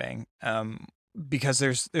park hopping. Because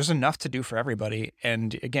there's enough to do for everybody.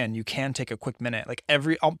 And again, you can take a quick minute. Like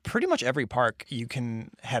pretty much every park, you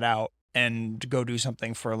can head out and go do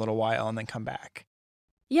something for a little while and then come back.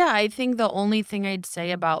 Yeah, I think the only thing I'd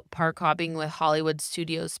say about park hopping with Hollywood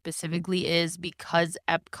Studios specifically is because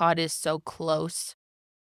Epcot is so close.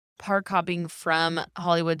 Park hopping from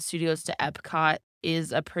Hollywood Studios to Epcot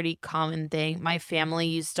is a pretty common thing. My family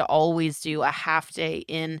used to always do a half day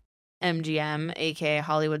in MGM, aka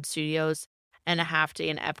Hollywood Studios, and a half day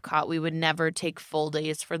in Epcot. We would never take full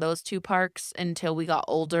days for those two parks until we got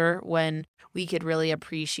older, when we could really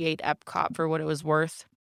appreciate Epcot for what it was worth.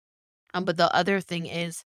 But the other thing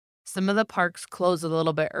is, some of the parks close a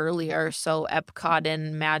little bit earlier. So Epcot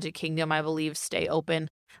and Magic Kingdom, I believe, stay open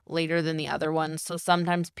later than the other ones. So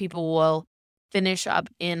sometimes people will finish up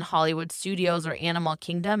in Hollywood Studios or Animal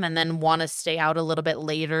Kingdom and then want to stay out a little bit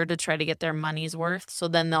later to try to get their money's worth. So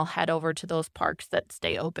then they'll head over to those parks that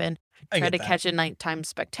stay open, try to catch a nighttime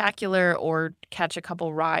spectacular or catch a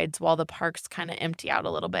couple rides while the parks kind of empty out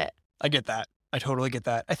a little bit. I get that. I totally get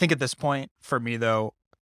that. I think at this point, for me, though,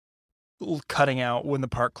 cutting out when the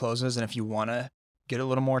park closes, and if you want to get a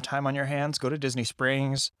little more time on your hands, go to Disney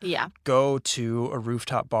Springs. Yeah. Go to a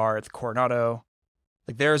rooftop bar at the Coronado.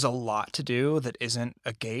 Like, there's a lot to do that isn't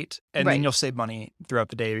a gate. And then you'll save money throughout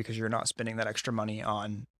the day because you're not spending that extra money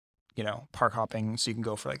on, park hopping, so you can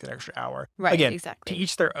go for like that extra hour. Right, again, exactly. To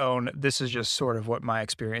each their own. This is just sort of what my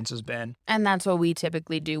experience has been. And that's what we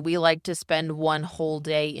typically do. We like to spend one whole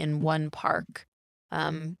day in one park.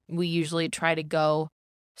 We usually try to go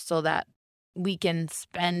so that we can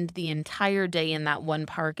spend the entire day in that one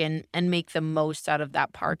park and make the most out of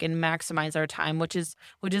that park and maximize our time, which is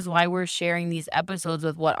why we're sharing these episodes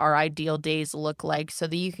with what our ideal days look like, so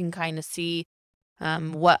that you can kind of see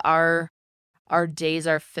what our days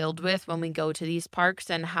are filled with when we go to these parks,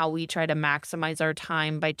 and how we try to maximize our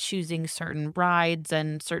time by choosing certain rides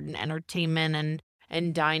and certain entertainment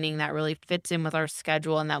and dining that really fits in with our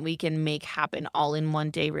schedule and that we can make happen all in one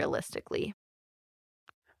day realistically.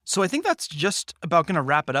 So I think that's just about going to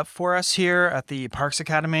wrap it up for us here at the Parks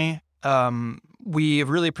Academy. We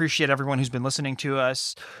really appreciate everyone who's been listening to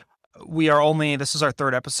us. This is our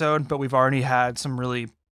third episode, but we've already had some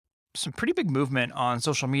pretty big movement on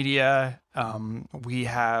social media. We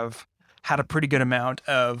have had a pretty good amount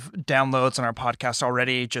of downloads on our podcast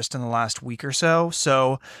already just in the last week or so.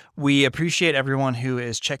 So we appreciate everyone who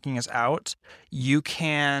is checking us out. You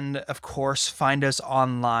can, of course, find us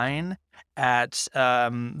online at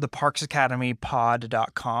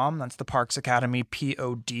theparksacademypod.com. That's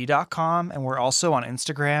theparksacademypod.com. And we're also on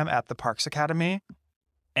Instagram at the Parks Academy.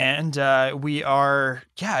 And we're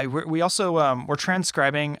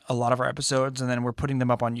transcribing a lot of our episodes, and then we're putting them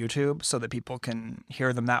up on YouTube so that people can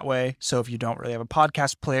hear them that way. So if you don't really have a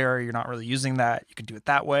podcast player, you're not really using that, you can do it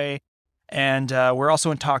that way. And we're also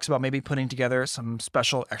in talks about maybe putting together some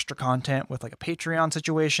special extra content with like a Patreon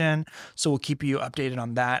situation. So we'll keep you updated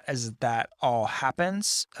on that as that all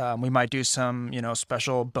happens. We might do some,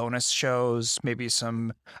 special bonus shows, maybe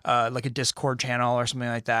some like a Discord channel or something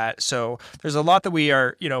like that. So there's a lot that we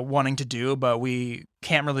are, wanting to do, but we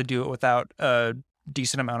can't really do it without a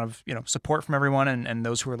decent amount of, support from everyone and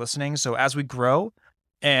those who are listening. So as we grow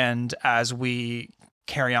and as we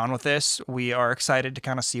carry on with this, we are excited to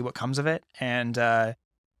kind of see what comes of it, and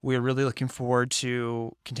we're really looking forward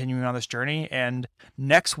to continuing on this journey. And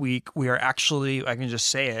next week we are actually, I can just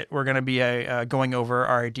say it, we're going to be going over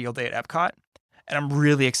our ideal day at Epcot, and I'm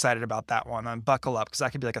really excited about that one. Buckle up, because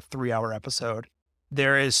that could be like a 3-hour episode.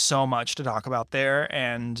 There is so much to talk about there,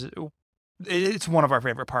 and it's one of our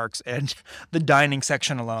favorite parks, and the dining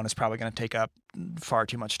section alone is probably going to take up far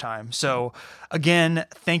too much time. So again,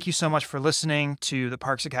 thank you so much for listening to the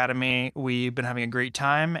Parks Academy. We've been having a great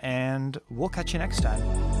time, and we'll catch you next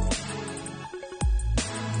time.